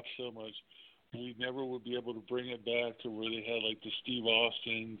the top so much, we never would be able to bring it back to where they had like the Steve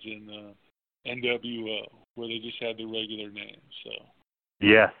Austins and NWO, where they just had the regular name. So.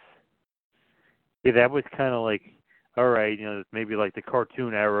 Yes. Yeah, that was kind of like, all right, maybe like the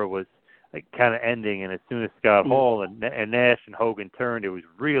cartoon era was like kind of ending, and as soon as Scott Hall and Nash and Hogan turned, it was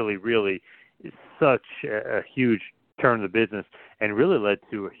really, really such a huge turn of the business, and really led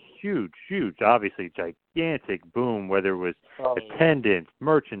to a huge, obviously gigantic boom, whether it was attendance,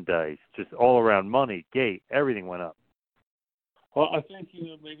 merchandise, just all around money, gate, everything went up. Well, I think,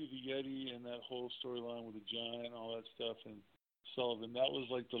 maybe the Yeti and that whole storyline with the Giant and all that stuff and Sullivan, that was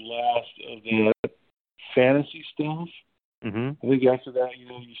like the last of the fantasy stuff. Mm-hmm. I think after that,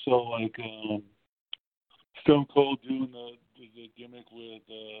 you saw like Stone Cold doing the gimmick with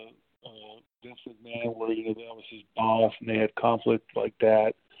Vince McMahon, where that was his boss, and they had conflict like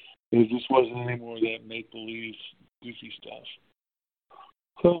that. It just wasn't any more of that make-believe, goofy stuff.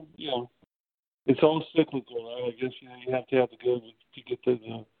 So, it's all cyclical, right? I guess you have to have the good to get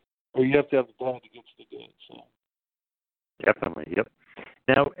to or you have to have the bad to get to the good. So. Definitely, yep.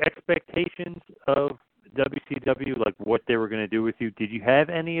 Now, expectations of WCW, like what they were going to do with you, did you have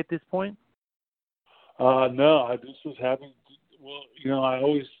any at this point? No, I just was having. Well,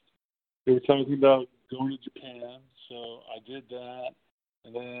 they were talking about going to Japan, so I did that,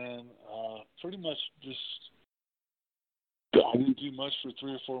 and then pretty much I didn't do much for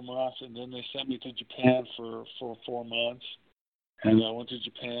 3 or 4 months, and then they sent me to Japan for 4 months, and I went to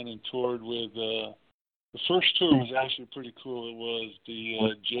Japan and toured with. The first tour was actually pretty cool. It was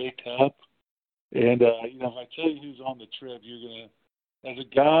the J Cup, and if I tell you who's on the trip, you're gonna. As a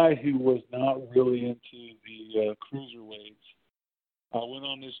guy who was not really into the cruiserweights, I went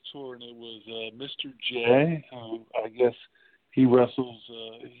on this tour, and it was Mr. J, who I guess he wrestles.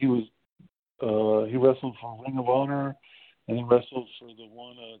 He wrestled for Ring of Honor, and he wrestled for the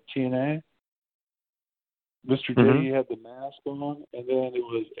one TNA. Mr. J, he had the mask on, and then it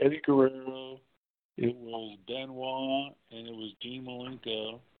was Eddie Guerrero, it was Benoit, and it was Dean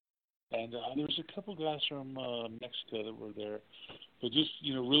Malenko. And there was a couple guys from Mexico that were there. But just,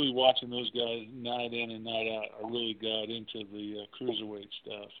 really watching those guys night in and night out, I really got into the cruiserweight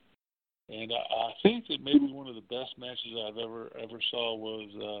stuff. And I think that maybe one of the best matches I've ever saw was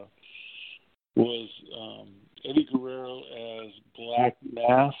Eddie Guerrero as Black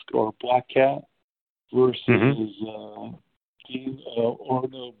Mask or Black Cat versus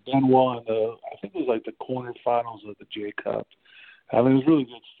Benoit. I think it was like the quarterfinals of the J Cup. I mean, it was really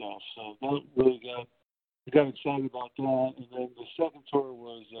good stuff. So that really got excited about that. And then the second tour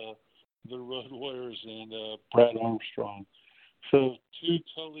was the Road Warriors and Brad Armstrong. So 2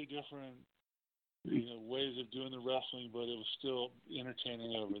 totally different, ways of doing the wrestling, but it was still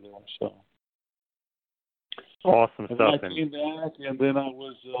entertaining over there. So awesome and stuff. I came back, and then I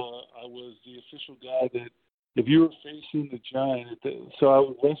was the official guy that if you were facing the Giant, so I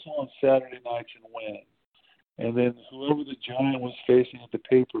would wrestle on Saturday nights and win. And then whoever the Giant was facing at the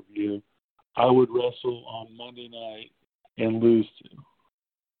pay-per-view, I would wrestle on Monday night and lose to.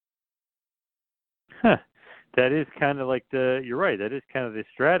 Huh. That is kind of like you're right, that is kind of the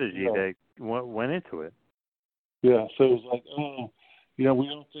strategy that went into it. Yeah, so it was like, we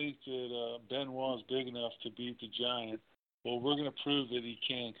don't think that Benoit is big enough to beat the Giant. Well, we're going to prove that he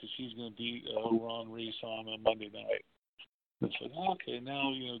can because he's going to beat Ron Reese on a Monday night. It's like, okay,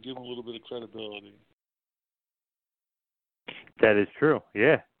 now, give him a little bit of credibility. That is true.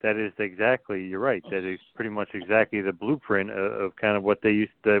 Yeah, that is exactly. You're right. That is pretty much exactly the blueprint of kind of what they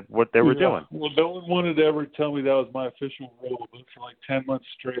were doing. Well, no one wanted to ever tell me that was my official role, but for like 10 months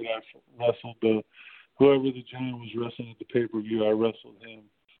straight, I wrestled whoever the Giant was wrestling at the pay-per-view. I wrestled him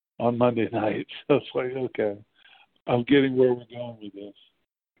on Monday night. So it's like, okay, I'm getting where we're going with this.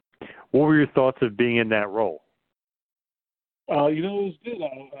 What were your thoughts of being in that role? It was good.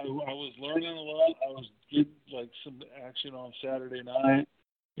 I was learning a lot. I was getting like some action on Saturday night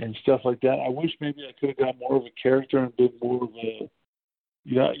and stuff like that. I wish maybe I could have got more of a character and been more of a.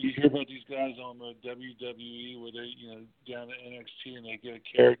 You hear about these guys on the WWE where they, down at NXT and they get a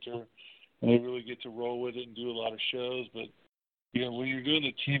character and they really get to roll with it and do a lot of shows. But when you're doing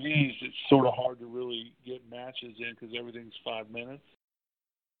the TVs, it's sort of hard to really get matches in because everything's 5 minutes.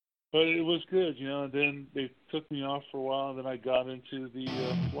 But it was good, and then they took me off for a while, and then I got into the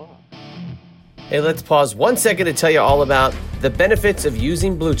floor. Hey, let's pause 1 second to tell you all about the benefits of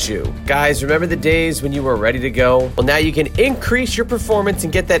using Blue Chew. Guys, remember the days when you were ready to go? Well, now you can increase your performance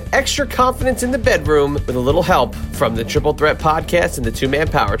and get that extra confidence in the bedroom with a little help from the Triple Threat Podcast and the 2-Man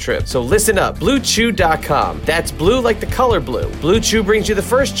Power Trip. So listen up, BlueChew.com. That's blue like the color blue. Blue Chew brings you the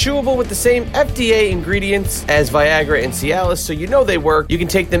first chewable with the same FDA ingredients as Viagra and Cialis, so you know they work. You can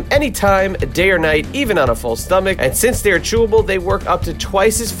take them anytime, day or night, even on a full stomach. And since they're chewable, they work up to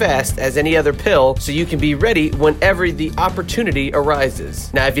twice as fast as any other pill skill so you can be ready whenever the opportunity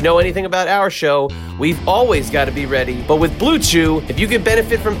arises. Now, if you know anything about our show, we've always got to be ready. But with Blue Chew, if you can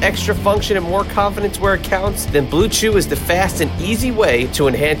benefit from extra function and more confidence where it counts, then Blue Chew is the fast and easy way to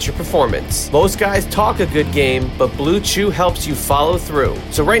enhance your performance. Most guys talk a good game, but Blue Chew helps you follow through.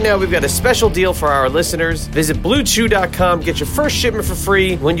 So right now, we've got a special deal for our listeners. Visit BlueChew.com, get your first shipment for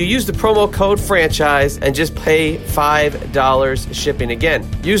free when you use the promo code FRANCHISE and just pay $5 shipping. Again,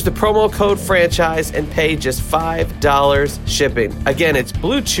 use the promo code FRANCHISE and pay just $5 shipping. Again, it's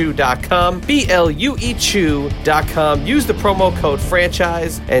BlueChew.com, BLUE Chew.com. Use the promo code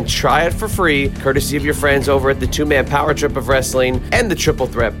FRANCHISE and try it for free, courtesy of your friends over at the Two-Man Power Trip of Wrestling and the Triple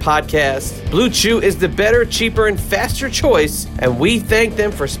Threat Podcast. Blue Chew is the better, cheaper, and faster choice, and we thank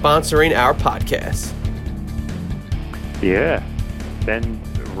them for sponsoring our podcast. Yeah. Then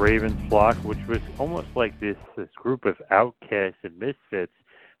Raven's Flock, which was almost like this group of outcasts and misfits,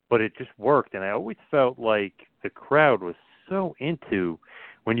 but it just worked. And I always felt like the crowd was so into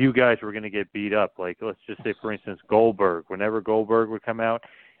when you guys were going to get beat up. Like, let's just say, for instance, Goldberg. Whenever Goldberg would come out,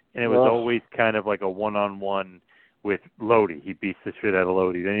 and it was always kind of like a one-on-one with Lodi. He beats the shit out of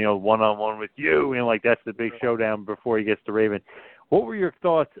Lodi. Then, one-on-one with you. Like, that's the big showdown before he gets to Raven. What were your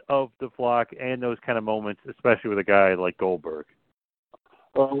thoughts of the Flock and those kind of moments, especially with a guy like Goldberg?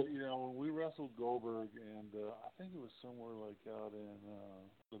 When we wrestled Goldberg, and I think it was somewhere like out in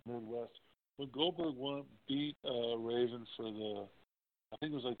the Midwest, when Goldberg beat Raven for I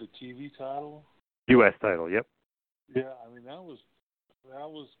think it was like the TV title. U.S. title, yep. Yeah, I mean, that was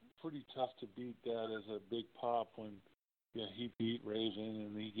pretty tough to beat that as a big pop when he beat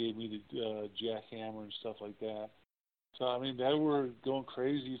Raven, and he gave me the jackhammer and stuff like that. So, I mean, they were going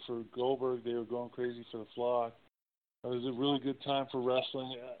crazy for Goldberg. They were going crazy for the Flock. It was a really good time for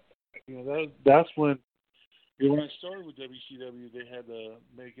wrestling. That's when I started with WCW, they had to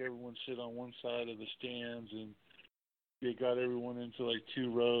make everyone sit on one side of the stands, and they got everyone into like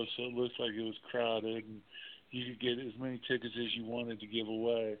 2 rows, so it looked like it was crowded, and you could get as many tickets as you wanted to give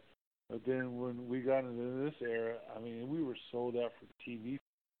away. But then when we got into this era, I mean, we were sold out for TV.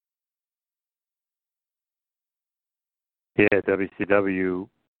 Yeah, WCW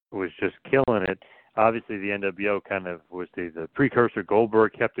was just killing it. Obviously, the NWO kind of was the precursor.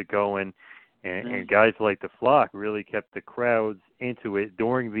 Goldberg kept it going, and guys like the Flock really kept the crowds into it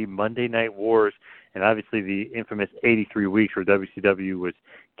during the Monday Night Wars, and obviously the infamous 83 weeks where WCW was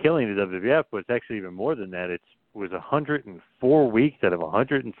killing the WWF, but it's actually even more than that. It was 104 weeks out of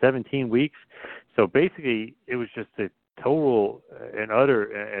 117 weeks. So basically, it was just a total and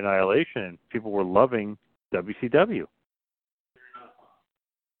utter annihilation. People were loving WCW.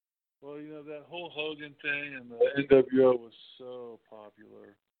 Well, that whole Hogan thing and the NWO was so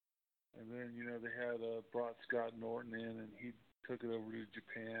popular. And then, they had brought Scott Norton in, and he took it over to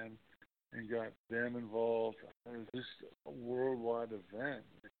Japan and got them involved. It was just a worldwide event.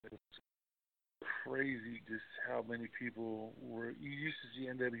 It was crazy just how many people were. You used to see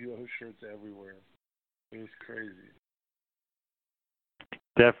NWO shirts everywhere. It was crazy.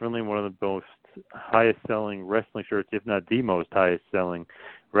 Definitely one of the most highest-selling wrestling shirts, if not the most highest-selling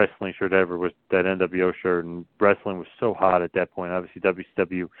wrestling shirt ever, was that NWO shirt, and wrestling was so hot at that point. Obviously,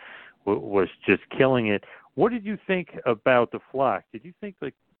 WCW was just killing it. What did you think about the Flock? Did you think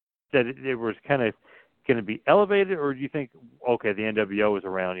that it was kind of going to be elevated, or do you think, okay, the NWO is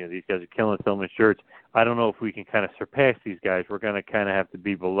around, these guys are killing selling shirts. I don't know if we can kind of surpass these guys. We're going to kind of have to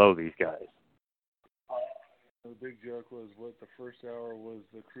be below these guys. The big joke was the first hour was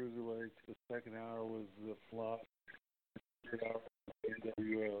the Cruiserweights, the second hour was the Flock, the third hour was the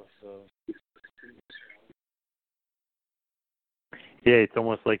NWO. So. Yeah, it's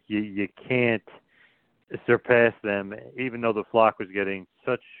almost like you can't surpass them, even though the Flock was getting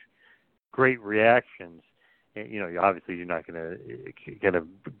such great reactions. Obviously you're not going to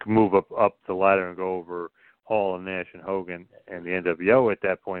move up the ladder and go over Hall and Nash and Hogan and the NWO at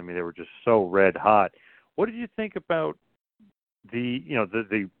that point. I mean, they were just so red hot. What did you think about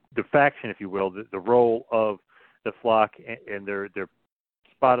the faction, if you will, the role of the Flock and their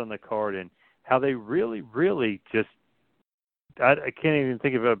spot on the card, and how they really, really just, I can't even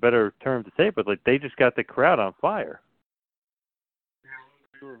think of a better term to say, but like they just got the crowd on fire.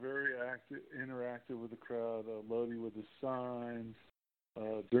 They were very interactive with the crowd. Lodi with the signs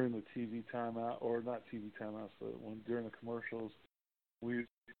during the TV timeout, or not TV timeouts, but during the commercials, we were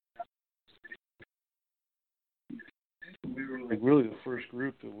like really the first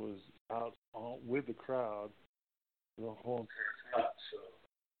group that was out with the crowd the whole entire time.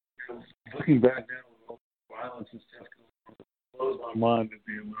 So looking back now with all the violence and stuff, it blows my mind to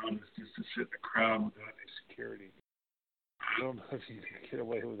be allowed just to sit in the crowd without any security. I don't know if you can get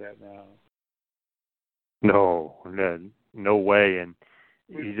away with that now. No way. And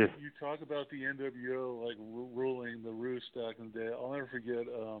you talk about the NWO like ruling the roost back in the day. I'll never forget.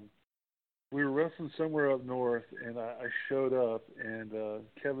 We were wrestling somewhere up north, and I showed up, and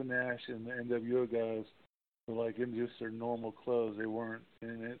Kevin Nash and the NWO guys were like in just their normal clothes. They weren't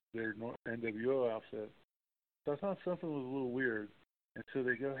in their NWO outfit. So I thought something was a little weird. And so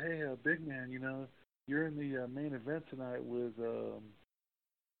they go, "Hey, big man, you're in the main event tonight with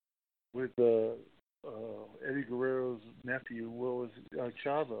Eddie Guerrero's nephew,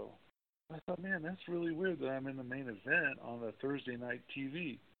 Chavo." I thought, man, that's really weird that I'm in the main event on a Thursday night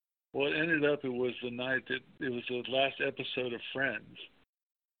TV. Well, it ended up it was the night that it was the last episode of Friends.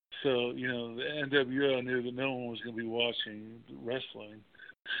 So, the NWO knew that no one was going to be watching wrestling.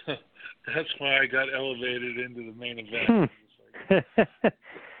 So that's why I got elevated into the main event.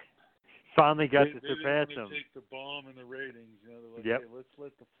 Finally got to They surpass them. didn't want to take the bomb in the ratings. They're like, Yep. Hey, let's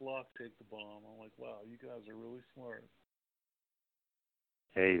let the flock take the bomb. I'm like, wow, you guys are really smart.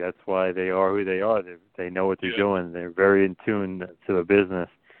 Hey, that's why they are who they are. They know what they're doing. They're very in tune to the business.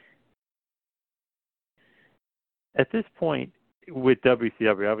 At this point, with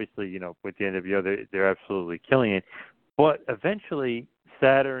WCW, obviously, with the NWO, they're absolutely killing it. But eventually,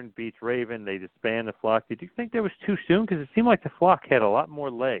 Saturn beats Raven. They disband the Flock. Did you think that was too soon? Because it seemed like the Flock had a lot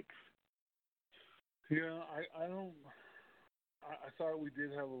more legs. Yeah, I thought we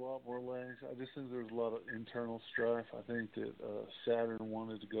did have a lot more legs. I just think there was a lot of internal strife. I think that Saturn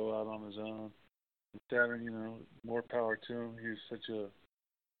wanted to go out on his own. And Saturn, more power to him. He was such a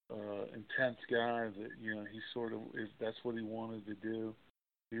intense guy that he sort of, if that's what he wanted to do,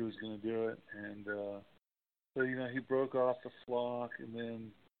 he was going to do it. And so he broke off the Flock, and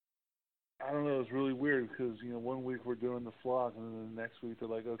then I don't know, it was really weird because 1 week we're doing the Flock, and then the next week they're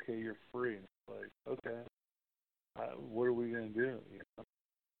like, okay, you're free. And it's like, okay, what are we going to do?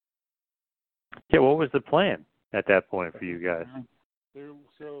 Yeah, what was the plan at that point for you guys?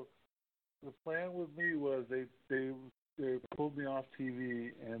 So the plan with me was they pulled me off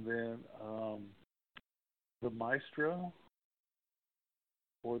TV, and then the Maestro,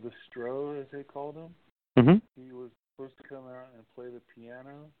 or the Stro as they called him, he was supposed to come out and play the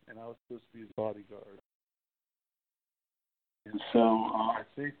piano, and I was supposed to be his bodyguard. And so I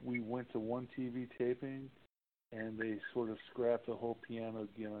think we went to one TV taping, and they sort of scrapped the whole piano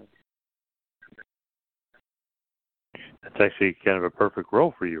gimmick. That's actually kind of a perfect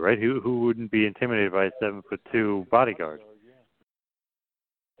role for you, right? Who wouldn't be intimidated by a 7'2" bodyguard?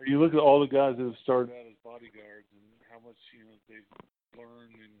 You look at all the guys that have started out as bodyguards and how much they've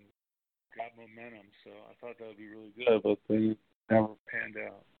learned and got momentum. So I thought that would be really good, but they never panned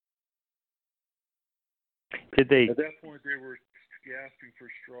out. Did they? At that point, they were gasping for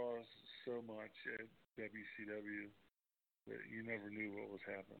straws so much at WCW that you never knew what was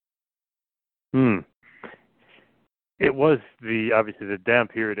happening. It was obviously the down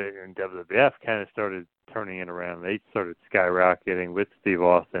period in WWF kind of started turning it around. They started skyrocketing with Steve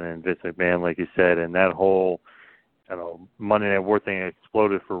Austin and Vince McMahon, like you said, and that whole Monday Night War thing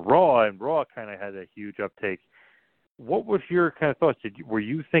exploded for Raw, and Raw kind of had a huge uptake. What was your kind of thoughts? Were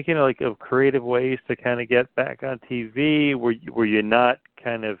you thinking of creative ways to kind of get back on TV? Were you not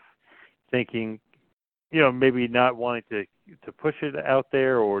kind of thinking, maybe not wanting to push it out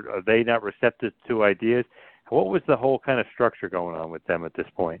there, or are they not receptive to ideas? What was the whole kind of structure going on with them at this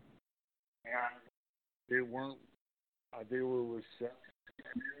point? They weren't. They were receptive to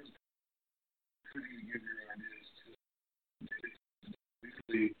ideas. Couldn't give your ideas to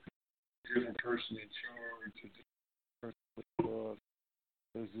usually a different person in charge, a different person with the boss.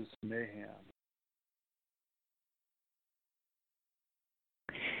 It was just mayhem.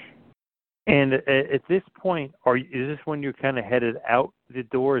 And at this point, is this when you're kind of headed out the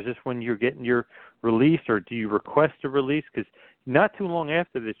door? Is this when you're getting your release, or do you request a release? Because not too long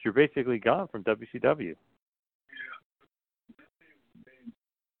after this, you're basically gone from WCW. Yeah.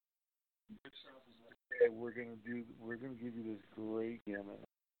 We're gonna give you this great gimmick,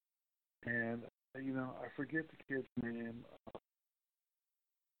 and I forget the kid's name.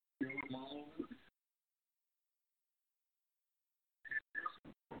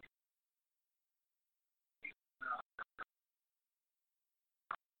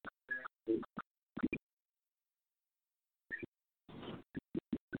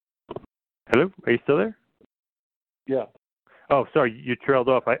 Hello, are you still there? Yeah. Oh, sorry, you trailed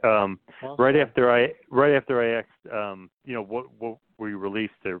off. Right after I asked, what were you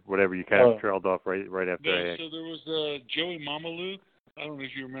released or whatever, you kind of trailed off right after I asked. So there was Joey Mamaluke. I don't know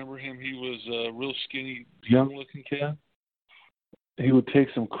if you remember him. He was a real skinny, young-looking cat. He would take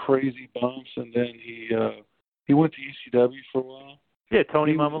some crazy bumps, and then he went to ECW for a while. Yeah,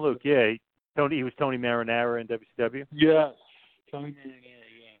 Tony Mamaluke. Yeah, He was Tony Marinara in WCW? Yes, Tony Marinara,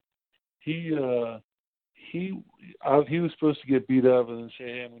 he was supposed to get beat up and then say,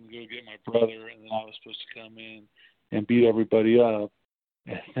 hey, I'm going to go get my brother, and then I was supposed to come in and beat everybody up.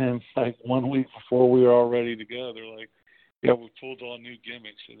 And then, like, 1 week before we were all ready to go, they're like, yeah, we pulled all new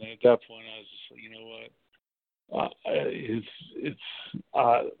gimmicks. And at that point, I was just like, you know what?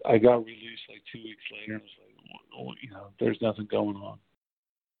 I got released like 2 weeks later, and I was like, well, you know, there's nothing going on.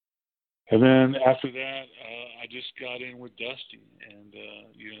 And then after that, I just got in with Dusty and,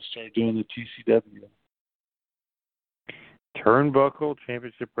 started doing the TCW. Turnbuckle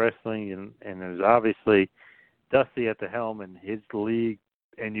Championship Wrestling, and there's obviously Dusty at the helm and his league,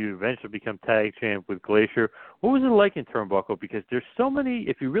 and you eventually become tag champ with Glacier. What was it like in Turnbuckle? Because there's so many,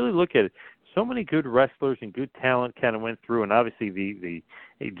 if you really look at it, so many good wrestlers and good talent kind of went through, and obviously the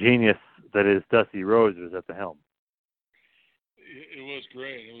genius that is Dusty Rhodes was at the helm. It was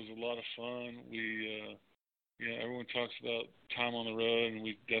great. It was a lot of fun. Everyone talks about time on the road, and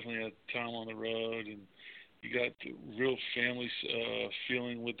we definitely had time on the road, and you got the real family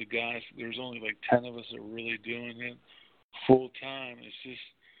feeling with the guys. There's only like 10 of us that were really doing it full time. It's just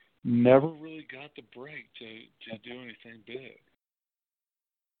never really got the break to do anything big.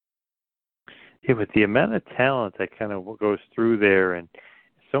 Yeah, but the amount of talent that kind of goes through there, and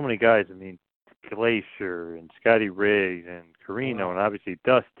so many guys, I mean, Glacier and Scotty Riggs and Carino and obviously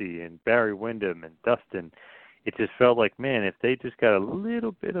Dusty and Barry Windham and Dustin, it just felt like, man, if they just got a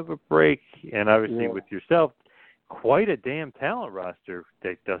little bit of a break, and obviously with yourself, quite a damn talent roster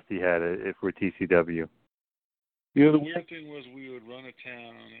that Dusty had if we're TCW. Yeah, the weird thing was we would run a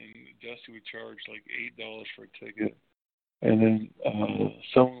town, and Dusty would charge like $8 for a ticket, and then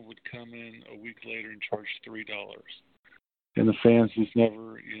someone would come in a week later and charge $3. And the fans just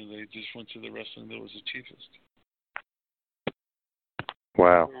never, they just went to the wrestling that was the cheapest.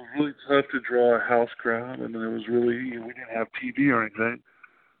 Wow. It was really tough to draw a house crowd, and then it was really, we didn't have TV or anything.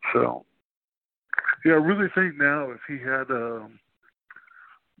 So, yeah, I really think now if he had the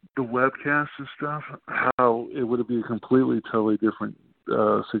webcast and stuff, how it would be a completely, totally different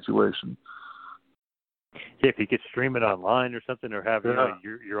situation. Yeah, if you could stream it online or something, or have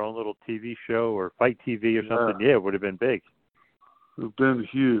your own little TV show or Fight TV or something, it would have been big. It would have been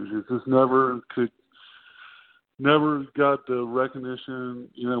huge. It just never got the recognition.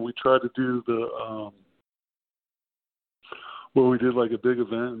 We tried to do where we did like a big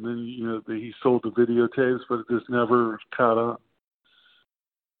event, and then he sold the videotapes, but it just never caught up.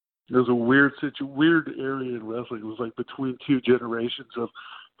 It was a weird area in wrestling. It was like between two generations of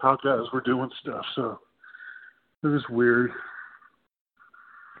how guys were doing stuff. So it was weird.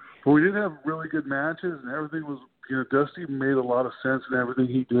 But we did have really good matches, and everything was, Dusty made a lot of sense in everything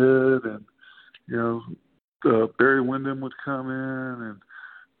he did, and Barry Windham would come in,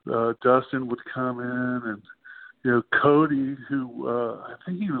 and Dustin would come in, and Cody, who I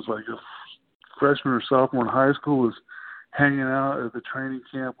think he was like a freshman or sophomore in high school, was hanging out at the training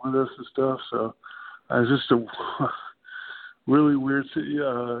camp with us and stuff. So it was just a really weird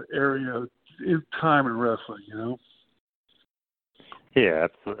area in time in wrestling, Yeah,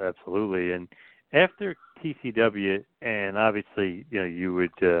 absolutely. And after TCW, and obviously, you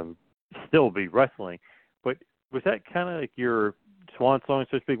would still be wrestling, but was that kind of like your swan song,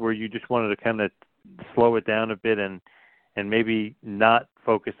 so to speak, where you just wanted to kind of slow it down a bit and maybe not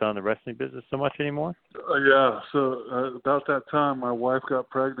focus on the wrestling business so much anymore? Yeah. So about that time, my wife got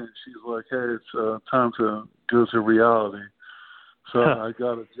pregnant. She's like, hey, it's time to go to reality. So I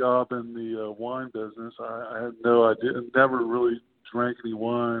got a job in the wine business. I had no idea, never really drank any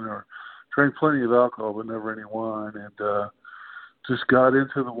wine, or drank plenty of alcohol, but never any wine. And just got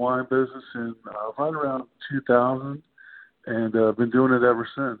into the wine business in right around 2000, and been doing it ever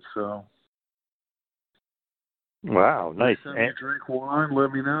since. So. Wow, nice. Next time you drink wine,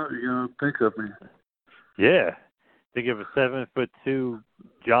 let me know. Think of me. Yeah. Think of a 7'2"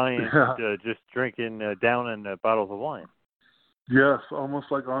 giant just drinking down in bottles of wine. Yes,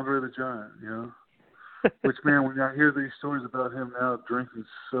 almost like Andre the Giant, Which, man, when I hear these stories about him now drinking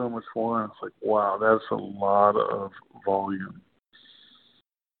so much wine, it's like, wow, that's a lot of volume.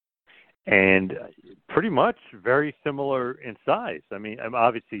 And pretty much very similar in size. I mean,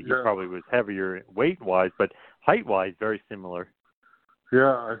 obviously he probably was heavier weight-wise, but height-wise, very similar.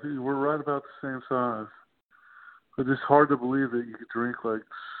 Yeah, I think we're right about the same size. But it's hard to believe that you could drink like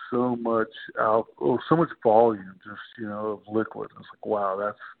so much alcohol, so much volume, just of liquid. It's like, wow,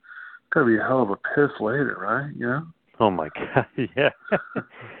 that's gotta be a hell of a piss later, right? Oh my God, yeah.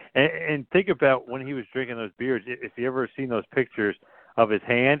 and think about when he was drinking those beers. If you ever seen those pictures of his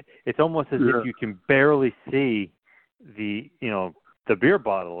hand, it's almost as if you can barely see the the beer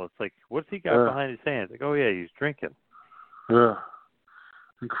bottle. It's like, what's he got behind his hands? Like, oh yeah, he's drinking. Yeah,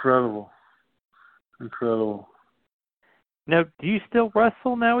 incredible. Now, do you still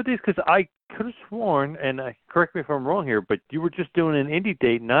wrestle nowadays? Because I could have sworn, and correct me if I'm wrong here, but you were just doing an indie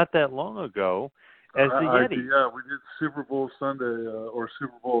date not that long ago as the Yeti. Yeah, we did Super Bowl Sunday or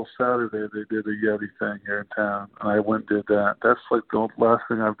Super Bowl Saturday. They did a Yeti thing here in town, and I went and did that. That's like the last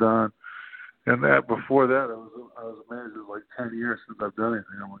thing I've done. And that before that, I was amazed. It was like 10 years since I've done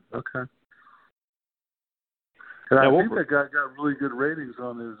anything. I'm like, okay. And I think that guy got really good ratings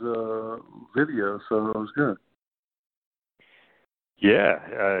on his video, so it was good. Yeah,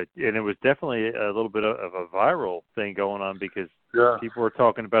 and it was definitely a little bit of a viral thing going on because people were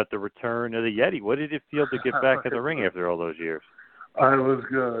talking about the return of the Yeti. What did it feel to get back in the ring after all those years? It was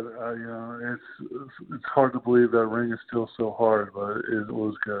good. It's hard to believe that ring is still so hard, but it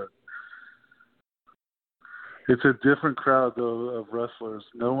was good. It's a different crowd, though, of wrestlers.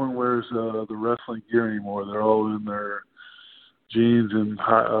 No one wears the wrestling gear anymore. They're all in their jeans and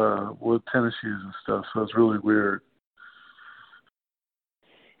with tennis shoes and stuff, so it's really weird.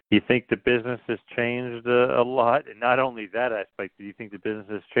 You think the business has changed a lot? And not only that aspect, do you think the business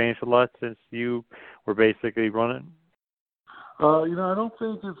has changed a lot since you were basically running? I don't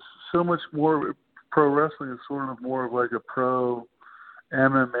think it's so much more pro wrestling. It's sort of more of like a pro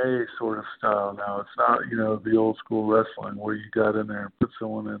MMA sort of style now. It's not, the old school wrestling where you got in there and put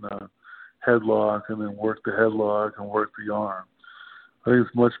someone in a headlock and then work the headlock and work the arm. I think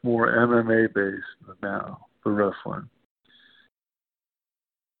it's much more MMA based now, the wrestling.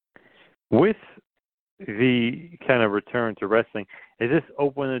 With the kind of return to wrestling, has this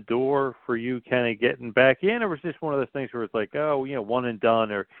opened the door for you kind of getting back in, or was this one of those things where it's like, one and done,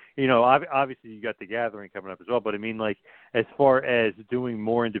 or, obviously you got the Gathering coming up as well, but I mean, like, as far as doing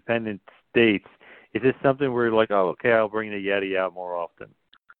more independent dates, is this something where you're like, oh, okay, I'll bring the Yeti out more often?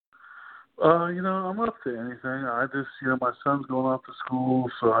 I'm up to anything. I just, my son's going off to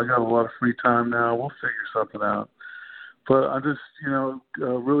school, so I got a lot of free time now. We'll figure something out. But I'm just,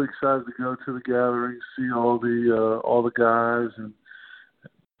 really excited to go to the Gathering, see all the guys, and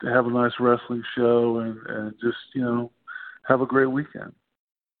have a nice wrestling show, and just, have a great weekend.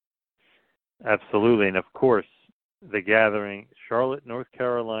 Absolutely, and of course, the Gathering, Charlotte, North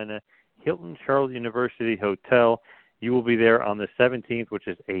Carolina, Hilton Charlotte University Hotel. You will be there on the 17th, which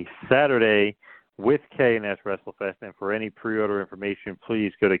is a Saturday, with K&S WrestleFest. And for any pre-order information,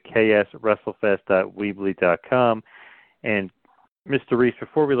 please go to kswrestlefest.weebly.com. And Mr. Reese,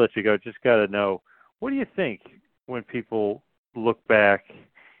 before we let you go, just got to know, what do you think when people look back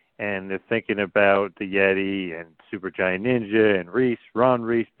and they're thinking about the Yeti and Supergiant Ninja and Reese, Ron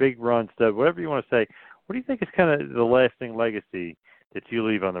Reese, Big Ron Studd, whatever you want to say, what do you think is kind of the lasting legacy that you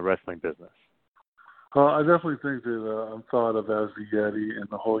leave on the wrestling business? I definitely think that I'm thought of as the Yeti and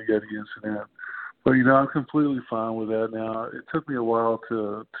the whole Yeti incident. But, I'm completely fine with that now. It took me a while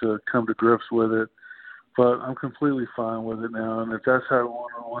to come to grips with it. But I'm completely fine with it now. And if that's how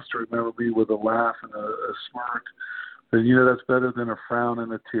one wants to remember me, with a laugh and a smirk, then, that's better than a frown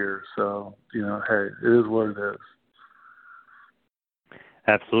and a tear. So, hey, it is what it is.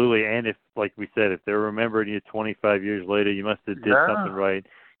 Absolutely. And if, like we said, if they're remembering you 25 years later, you must have did something right,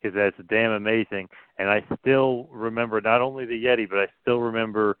 because that's damn amazing. And I still remember not only the Yeti, but I still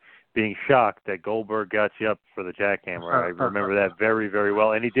remember being shocked that Goldberg got you up for the jackhammer. I remember that very, very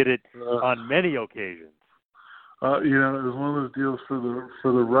well. And he did it on many occasions. It was one of those deals for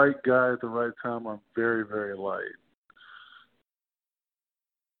the right guy at the right time. I'm very, very light.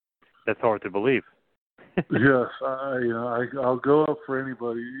 That's hard to believe. Yes, I'll go up for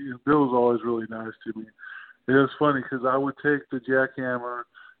anybody. Bill was always really nice to me. It was funny because I would take the jackhammer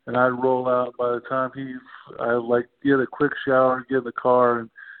and I'd roll out. By the time I'd get a quick shower, get in the car, and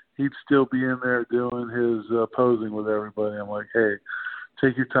he'd still be in there doing his posing with everybody. I'm like, hey,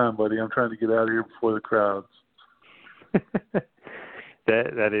 take your time, buddy. I'm trying to get out of here before the crowds.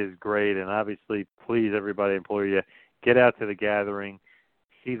 That is great, and obviously, please, everybody, implore you, get out to the Gathering,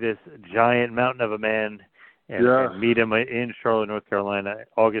 see this giant mountain of a man, and meet him in Charlotte, North Carolina,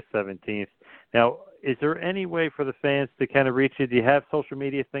 August 17th. Now, is there any way for the fans to kind of reach you? Do you have social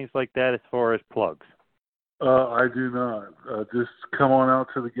media, things like that, as far as plugs? I do not. Just come on out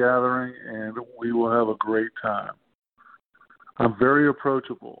to the Gathering, and we will have a great time. I'm very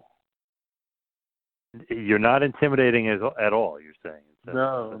approachable. You're not intimidating at all, you're saying?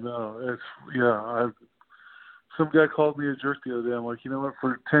 No. Some guy called me a jerk the other day. I'm like, you know what?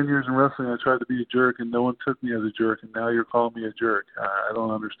 For 10 years in wrestling, I tried to be a jerk, and no one took me as a jerk, and now you're calling me a jerk. I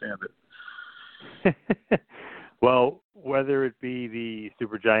don't understand it. Well, whether it be the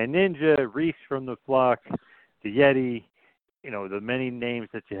Supergiant Ninja, Reese from the Flock, the Yeti, the many names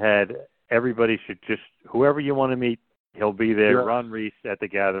that you had, everybody should just, whoever you want to meet, he'll be there. Yeah. Ron Reese at the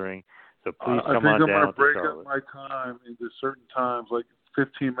gathering. So please come on down. I think I'm going to break Charlotte. up my time into certain times, like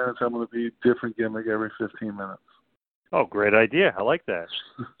 15 minutes. I'm going to be a different gimmick every 15 minutes. Oh, great idea. I like that.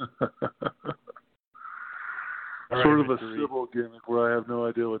 Sort of a civil gimmick where I have no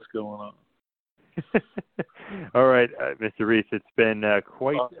idea what's going on. All right, Mr. Reese, it's been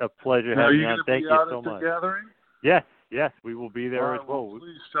quite a pleasure having you on. Thank you so much. Gathering? Yes, we will be there as well.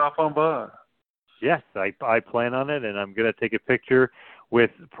 Please stop on by. Yes, I plan on it, and I'm going to take a picture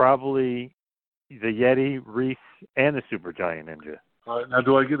with probably the Yeti, Reese, and the Supergiant Ninja. All right, now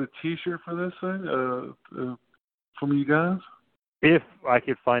do I get a T-shirt for this thing from you guys? If I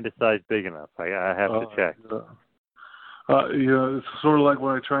could find a size big enough, I have to check. It's sort of like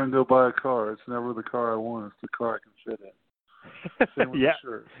when I try and go buy a car. It's never the car I want. It's the car I can fit in. Same with the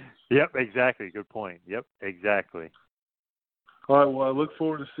shirt. Yep, exactly. Good point. Yep, exactly. All right, well, I look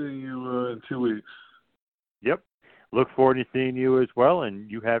forward to seeing you in 2 weeks. Yep. Look forward to seeing you as well, and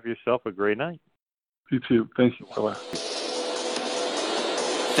you have yourself a great night. You too. Thank you. Bye-bye.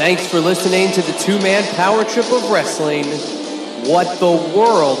 Thanks for listening to the two-man power trip of wrestling. What the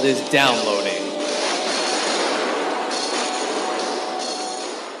world is downloading.